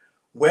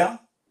 Well,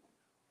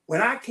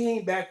 when I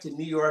came back to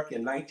New York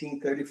in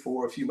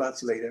 1934, a few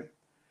months later,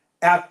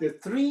 after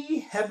 3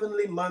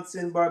 heavenly months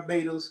in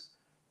Barbados,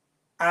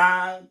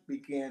 I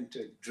began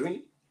to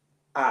drink,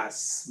 I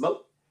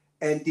smoked,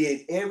 and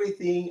did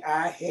everything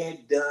I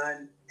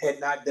had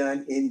not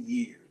done in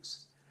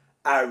years.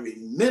 I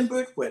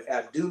remembered what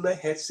Abdullah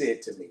had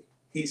said to me.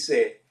 He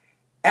said,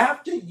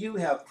 after you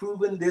have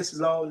proven this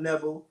law,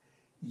 Neville,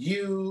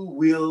 you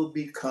will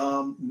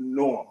become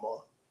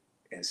normal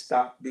and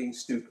stop being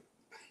stupid.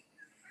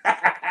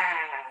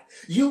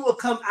 You will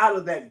come out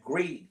of that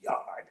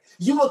graveyard.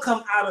 You will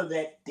come out of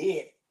that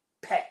dead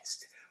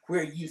past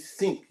where you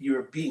think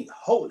you're being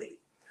holy.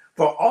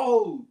 For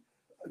all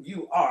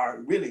you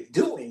are really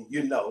doing,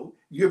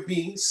 you're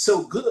being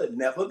so good,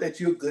 Neville, that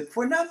you're good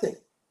for nothing.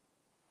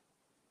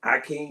 I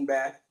came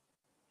back,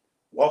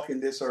 walking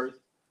this earth,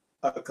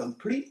 a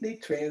completely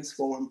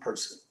transformed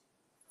person.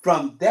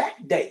 From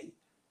that day,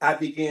 I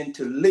began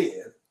to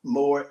live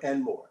more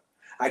and more.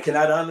 I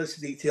cannot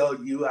honestly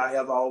tell you I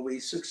have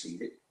always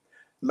succeeded.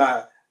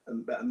 My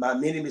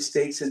many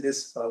mistakes in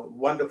this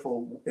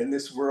in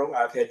this world,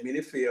 I've had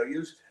many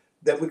failures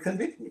that would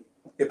convict me.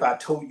 If I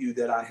told you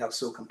that I have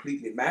so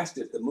completely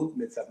mastered the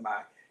movements of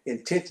my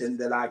intention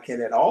that I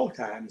can at all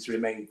times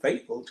remain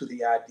faithful to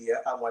the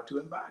idea I want to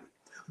embody.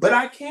 But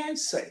I can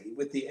say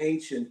with the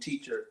ancient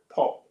teacher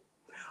Paul,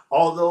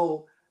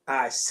 although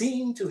I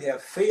seem to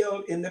have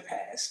failed in the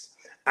past,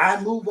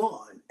 I move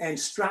on and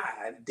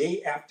strive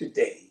day after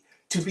day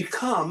to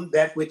become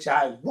that which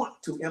I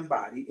want to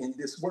embody in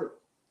this world.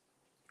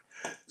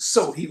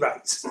 So he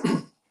writes,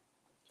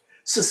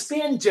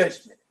 suspend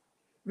judgment,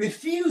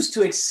 refuse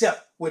to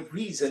accept what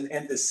reason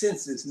and the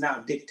senses now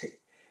dictate,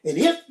 And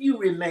if you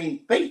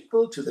remain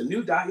faithful to the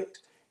new diet,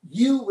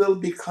 you will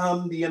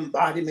become the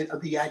embodiment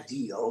of the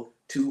ideal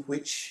to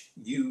which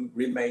you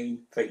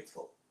remain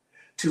faithful.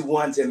 To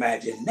one's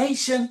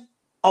imagination,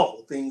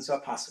 all things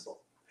are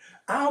possible.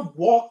 I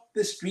walked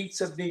the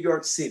streets of New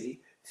York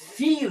City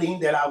feeling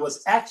that I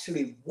was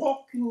actually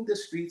walking the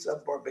streets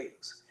of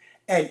Barbados.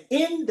 And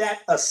in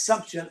that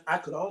assumption, I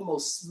could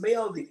almost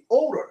smell the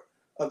odor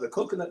of the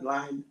coconut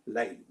lime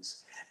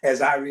lanes.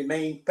 As I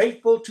remained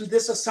faithful to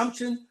this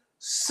assumption,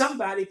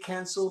 somebody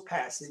canceled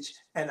passage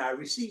and I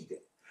received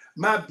it.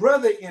 My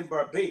brother in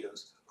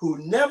Barbados, who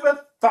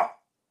never thought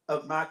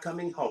of my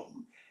coming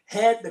home,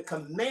 had the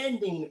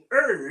commanding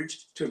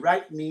urge to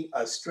write me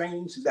a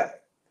strange letter.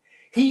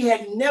 He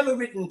had never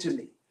written to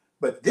me,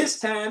 but this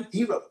time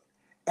he wrote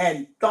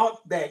and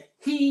thought that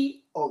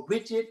he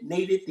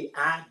originated the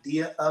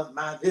idea of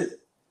my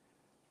visit.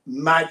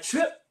 My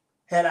trip,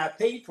 had I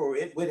paid for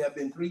it, would have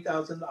been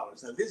 $3,000.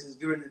 Now, this is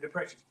during the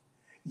Depression.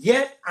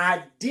 Yet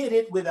I did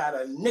it without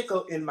a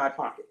nickel in my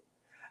pocket.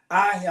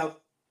 I have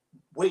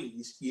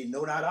ways you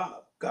know not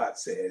of, God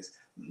says.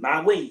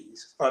 My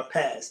ways are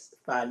past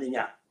finding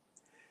out.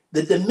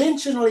 The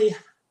dimensionally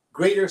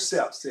greater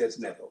self, says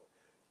Neville,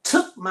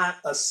 took my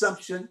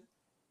assumption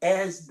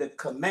as the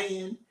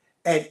command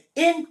and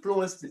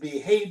influenced the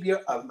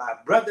behavior of my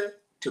brother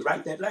to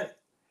write that letter.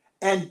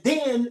 And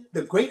then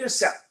the greater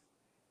self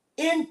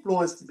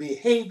influenced the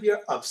behavior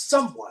of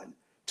someone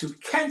to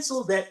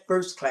cancel that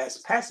first-class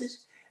passage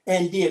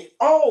and did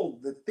all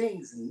the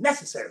things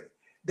necessary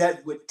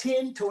that would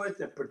tend towards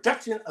the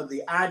production of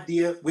the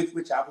idea with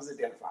which I was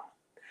identified.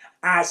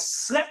 I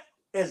slept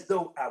as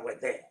though I were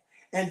there,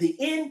 and the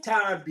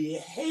entire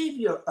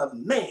behavior of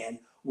man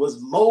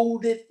was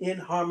molded in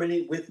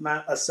harmony with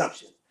my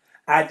assumption.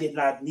 I did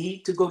not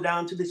need to go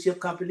down to the ship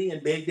company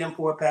and beg them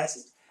for a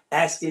passage,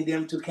 asking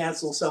them to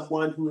cancel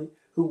someone who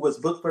was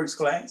booked first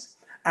class.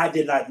 I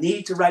did not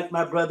need to write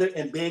my brother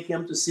and beg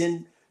him to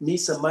send me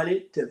some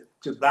money to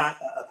buy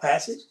a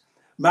passage.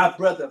 My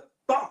brother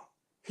thought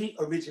he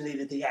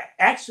originated the act.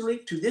 Actually,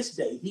 to this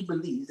day, he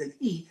believes that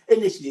he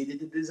initiated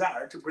the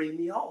desire to bring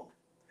me home.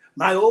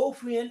 My old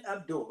friend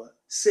Abdullah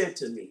said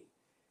to me,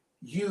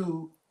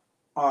 "You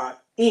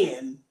are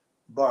in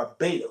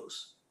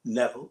Barbados,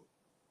 Neville."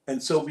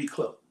 And so we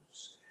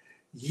close.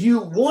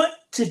 You want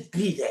to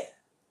be there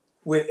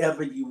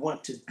wherever you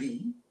want to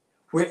be.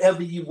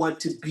 Wherever you want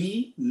to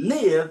be,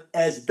 live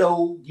as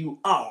though you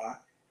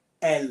are,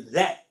 and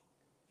that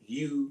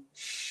you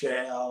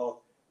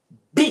shall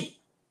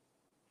be.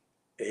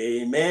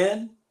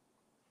 Amen.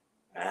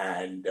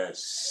 And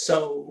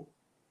so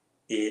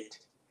it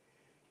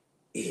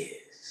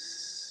is.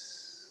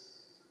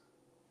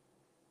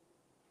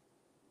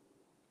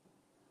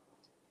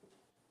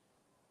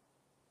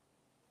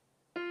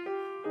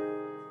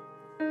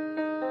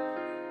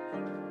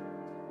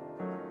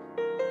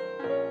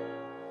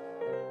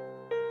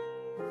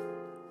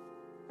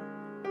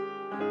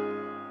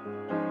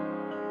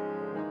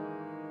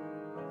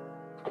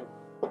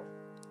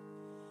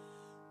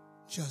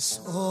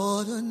 Just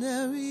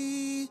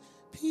ordinary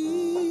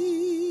people.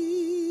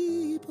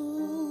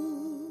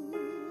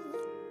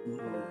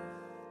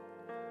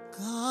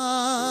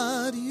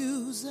 God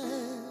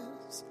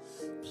uses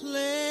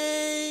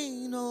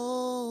plain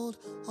old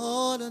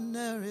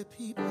ordinary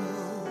people.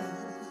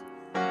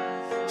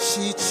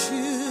 She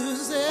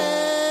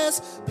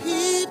chooses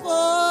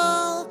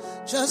people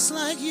just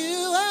like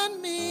you and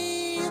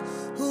me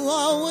who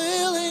are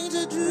willing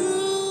to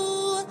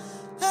do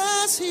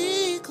as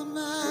He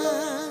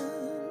commands.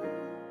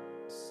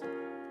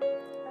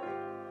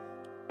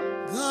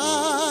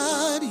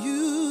 God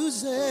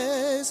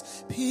uses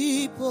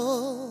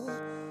people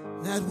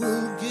that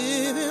will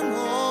give Him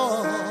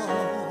all.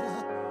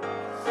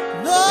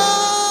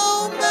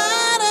 No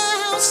matter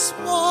how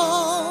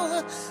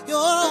small your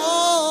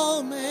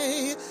all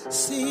may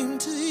seem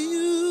to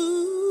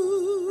you,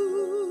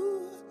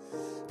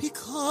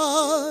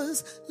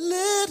 because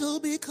little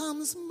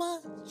becomes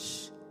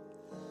much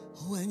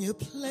when you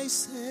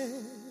place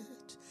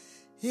it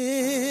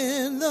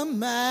in the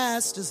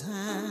Master's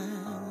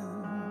hand.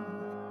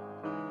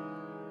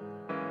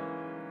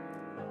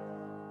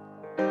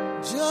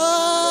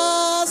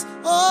 Just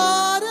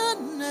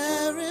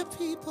ordinary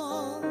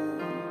people.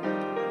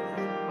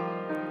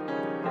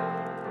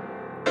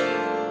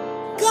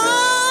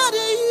 God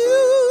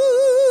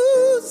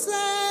uses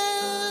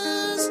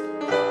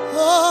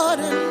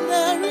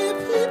ordinary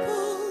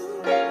people.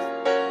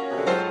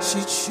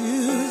 She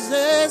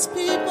chooses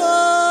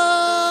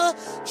people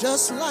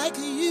just like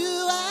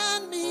you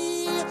and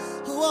me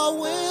who are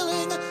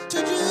willing to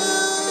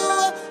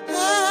do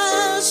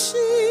as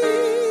she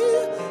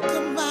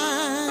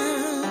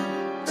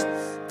commands.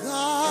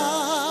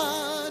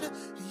 God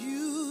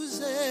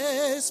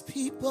uses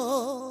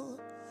people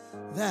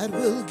that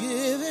will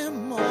give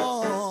Him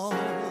all.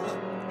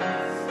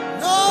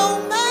 No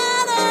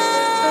matter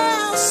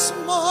how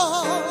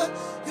small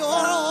your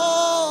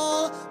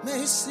all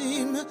may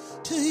seem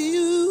to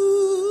you,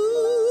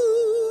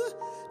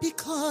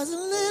 because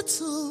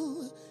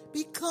little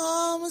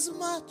becomes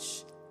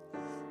much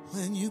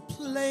when you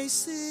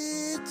place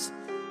it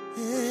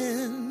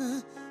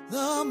in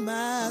the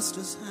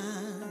Master's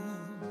hand.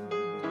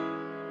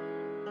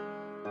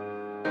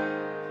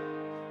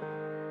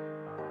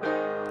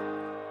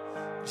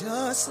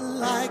 Just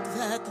like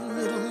that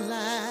little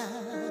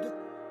lad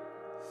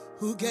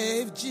who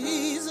gave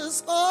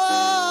Jesus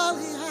all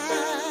he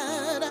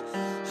had,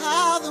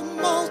 how the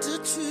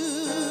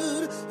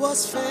multitude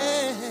was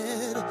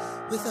fed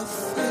with the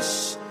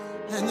fish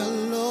and the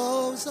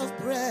loaves of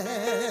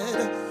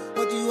bread.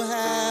 What you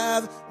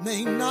have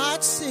may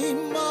not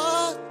seem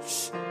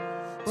much,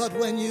 but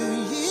when you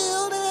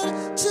yield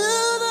it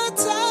to the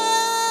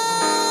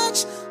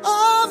touch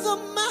of the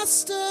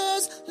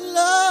Master's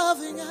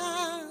loving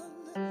hand,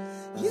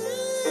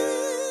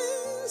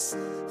 yes,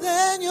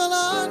 then you'll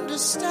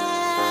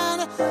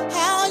understand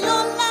how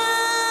your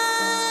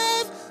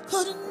life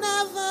could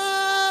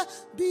never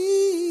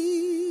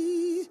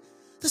be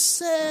the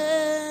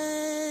same.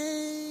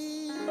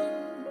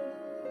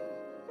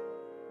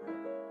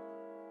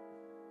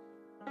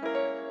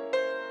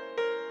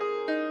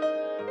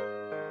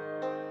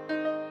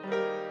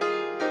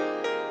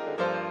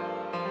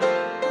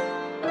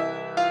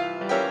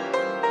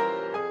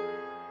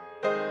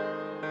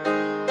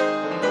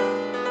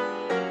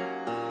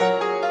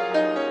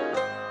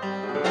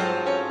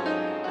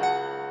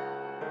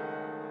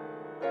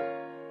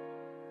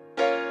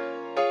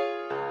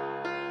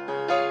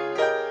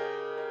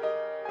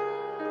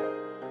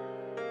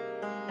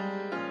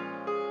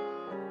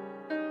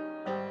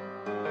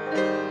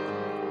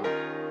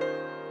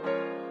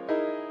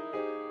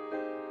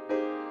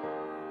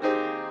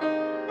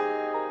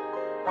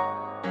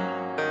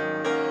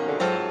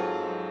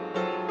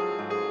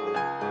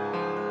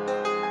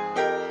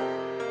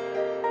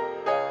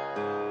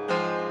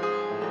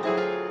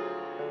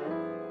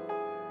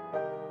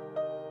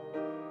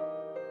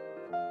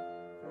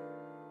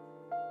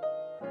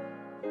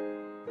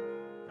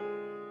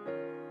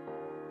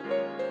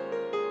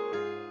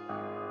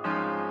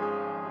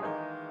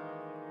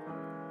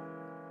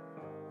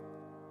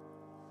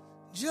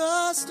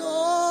 Just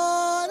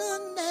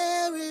ordinary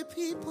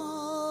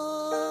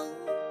people,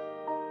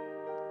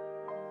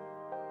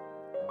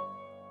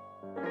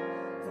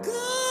 God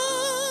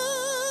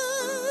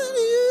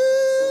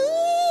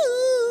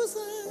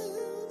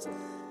uses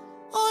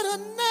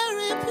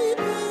ordinary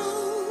people.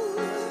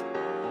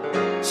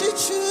 She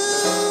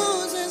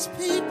chooses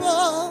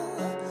people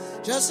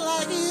just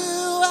like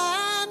you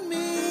and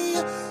me,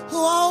 who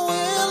are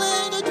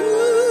willing to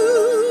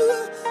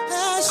do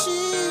as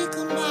she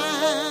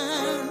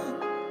commands.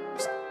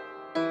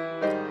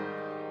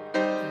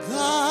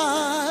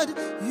 God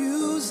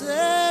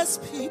uses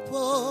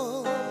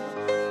people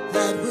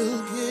that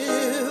will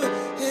give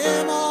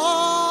him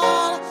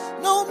all,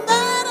 no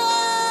matter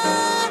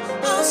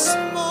how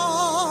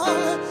small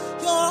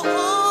your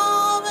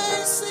all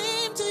may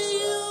seem to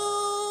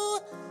you,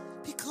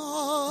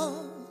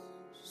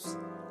 because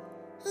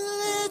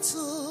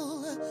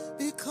little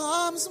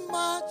becomes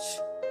much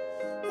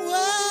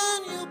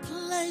when you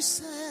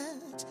place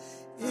it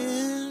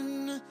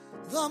in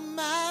the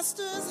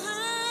Master's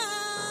hand.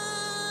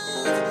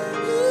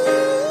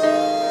 Ooh,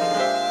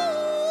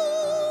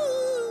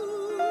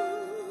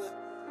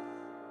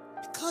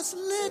 because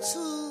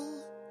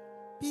little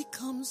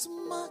becomes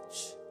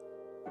much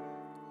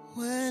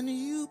when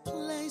you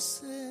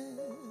place it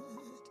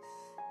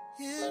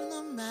in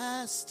the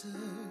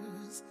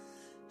Master's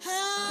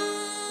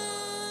hand.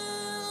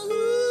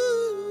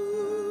 Ooh,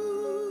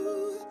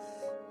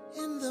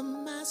 in the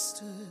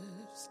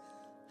Master's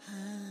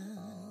hands.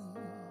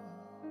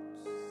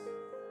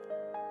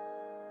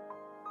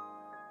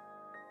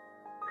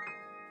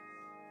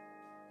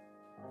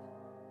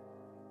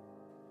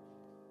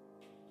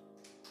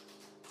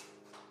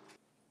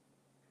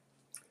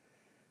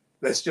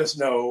 Let's just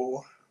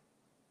know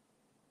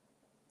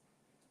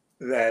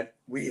that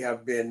we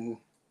have been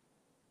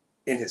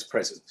in his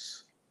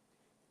presence.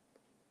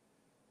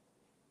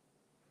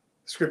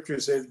 Scripture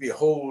says,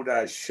 behold,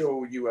 I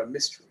show you a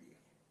mystery.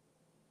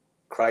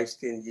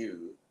 Christ in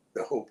you,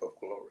 the hope of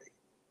glory.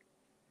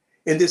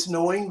 In this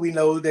knowing, we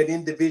know that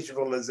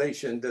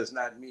individualization does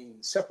not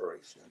mean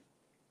separation.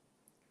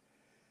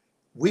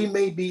 We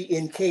may be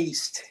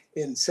encased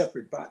in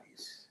separate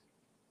bodies,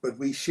 but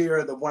we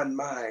share the one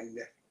mind.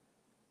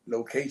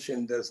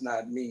 Location does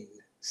not mean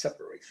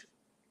separation.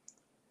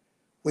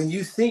 When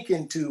you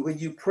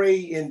pray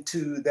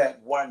into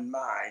that one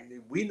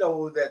mind, we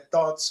know that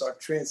thoughts are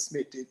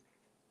transmitted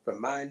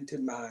from mind to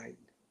mind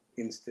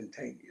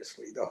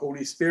instantaneously. The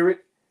Holy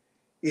Spirit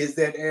is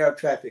that air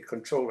traffic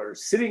controller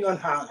sitting on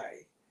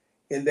high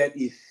in that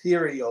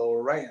ethereal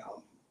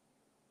realm,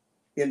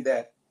 in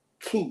that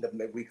kingdom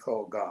that we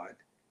call God.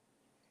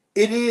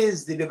 It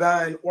is the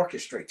divine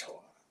orchestrator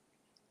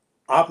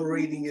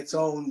operating its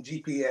own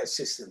GPS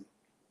system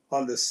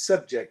on the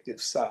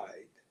subjective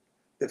side,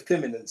 the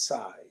feminine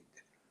side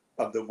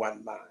of the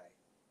one mind.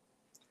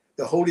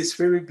 The Holy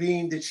Spirit,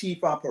 being the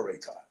chief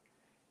operator,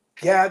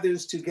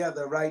 gathers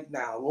together right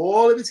now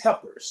all of his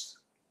helpers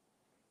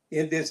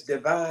in this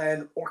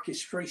divine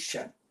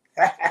orchestration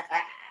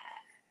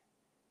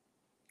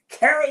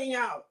carrying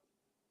out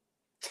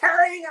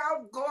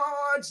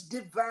God's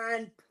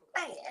divine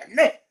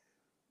plan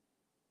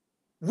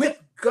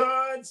with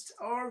God's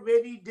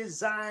already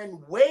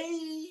designed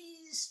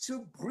ways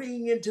to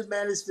bring into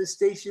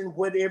manifestation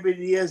whatever it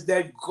is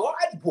that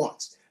God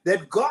wants,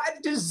 that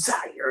God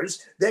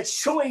desires, that's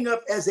showing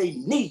up as a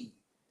need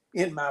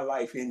in my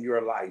life, in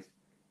your life,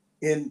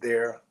 in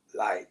their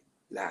life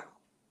now.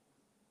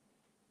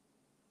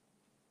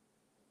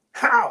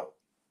 How?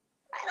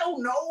 I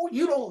don't know.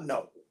 You don't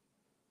know.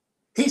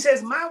 He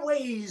says, my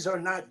ways are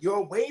not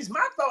your ways.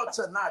 My thoughts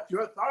are not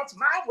your thoughts.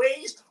 My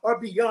ways are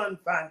beyond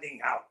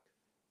finding out.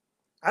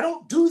 I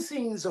don't do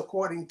things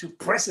according to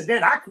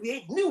precedent. I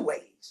create new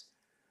ways.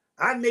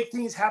 I make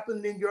things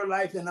happen in your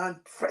life in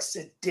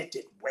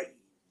unprecedented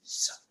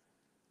ways.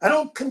 I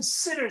don't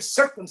consider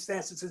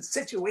circumstances and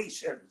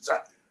situations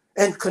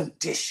and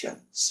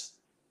conditions.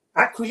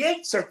 I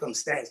create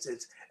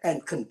circumstances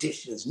and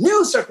conditions,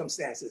 new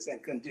circumstances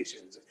and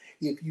conditions,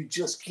 if you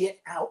just get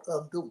out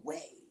of the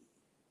way.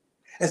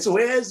 And so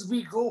as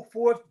we go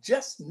forth,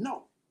 just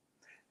know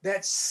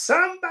that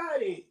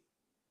somebody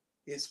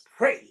is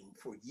praying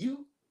for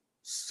you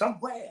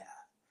somewhere.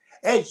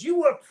 As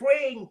you are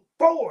praying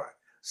for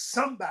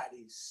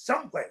somebody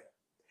somewhere.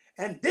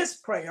 And this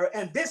prayer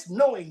and this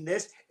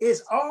knowingness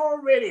is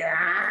already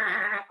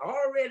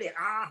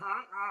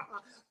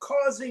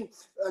causing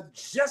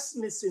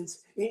adjustments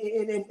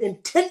in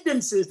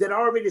tendencies that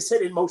are already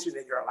set in motion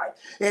in your life.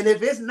 And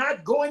if it's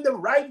not going the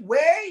right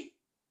way,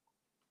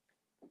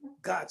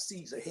 God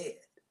sees ahead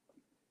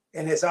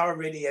and has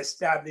already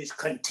established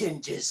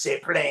contingency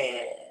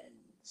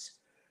plans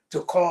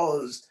to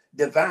cause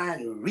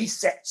divine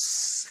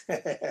resets.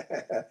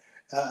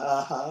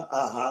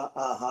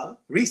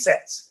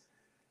 Resets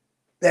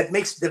that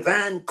makes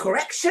divine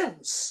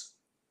corrections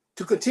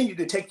to continue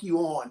to take you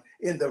on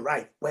in the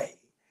right way.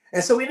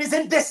 And so it is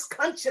in this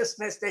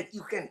consciousness that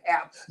you can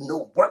have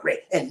no worry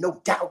and no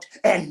doubt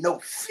and no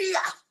fear.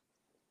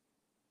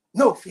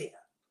 No fear.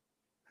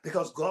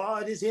 Because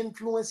God is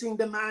influencing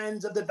the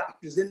minds of the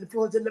doctors,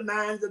 influencing the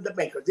minds of the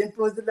bankers,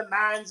 influencing the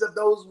minds of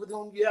those with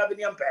whom you have an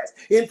impasse,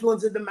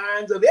 influencing the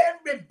minds of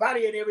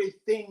everybody and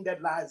everything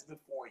that lies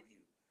before you.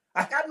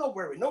 I have no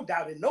worry, no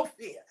doubt, and no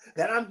fear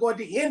that I'm going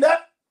to end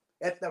up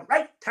at the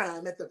right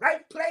time, at the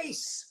right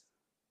place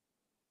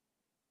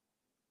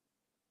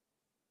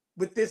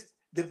with this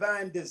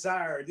divine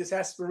desire, this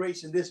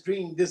aspiration, this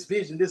dream, this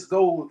vision, this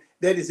goal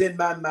that is in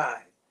my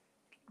mind,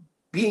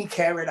 being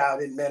carried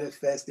out and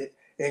manifested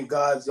in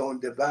God's own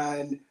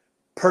divine,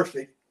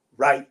 perfect,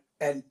 right,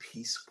 and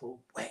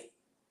peaceful way.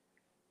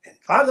 And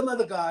Father,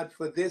 Mother God,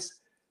 for this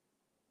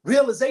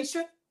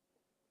realization,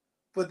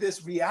 for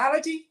this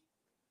reality,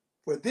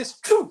 for this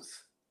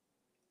truth,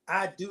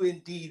 I do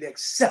indeed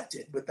accept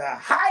it with the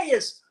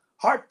highest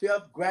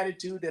heartfelt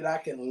gratitude that I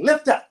can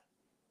lift up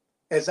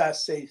as I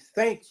say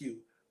thank you,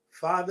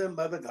 Father,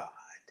 Mother God.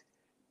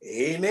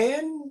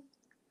 Amen.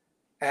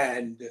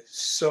 And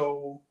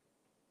so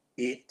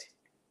it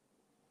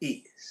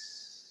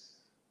is.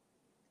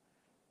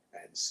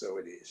 And so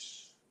it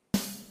is.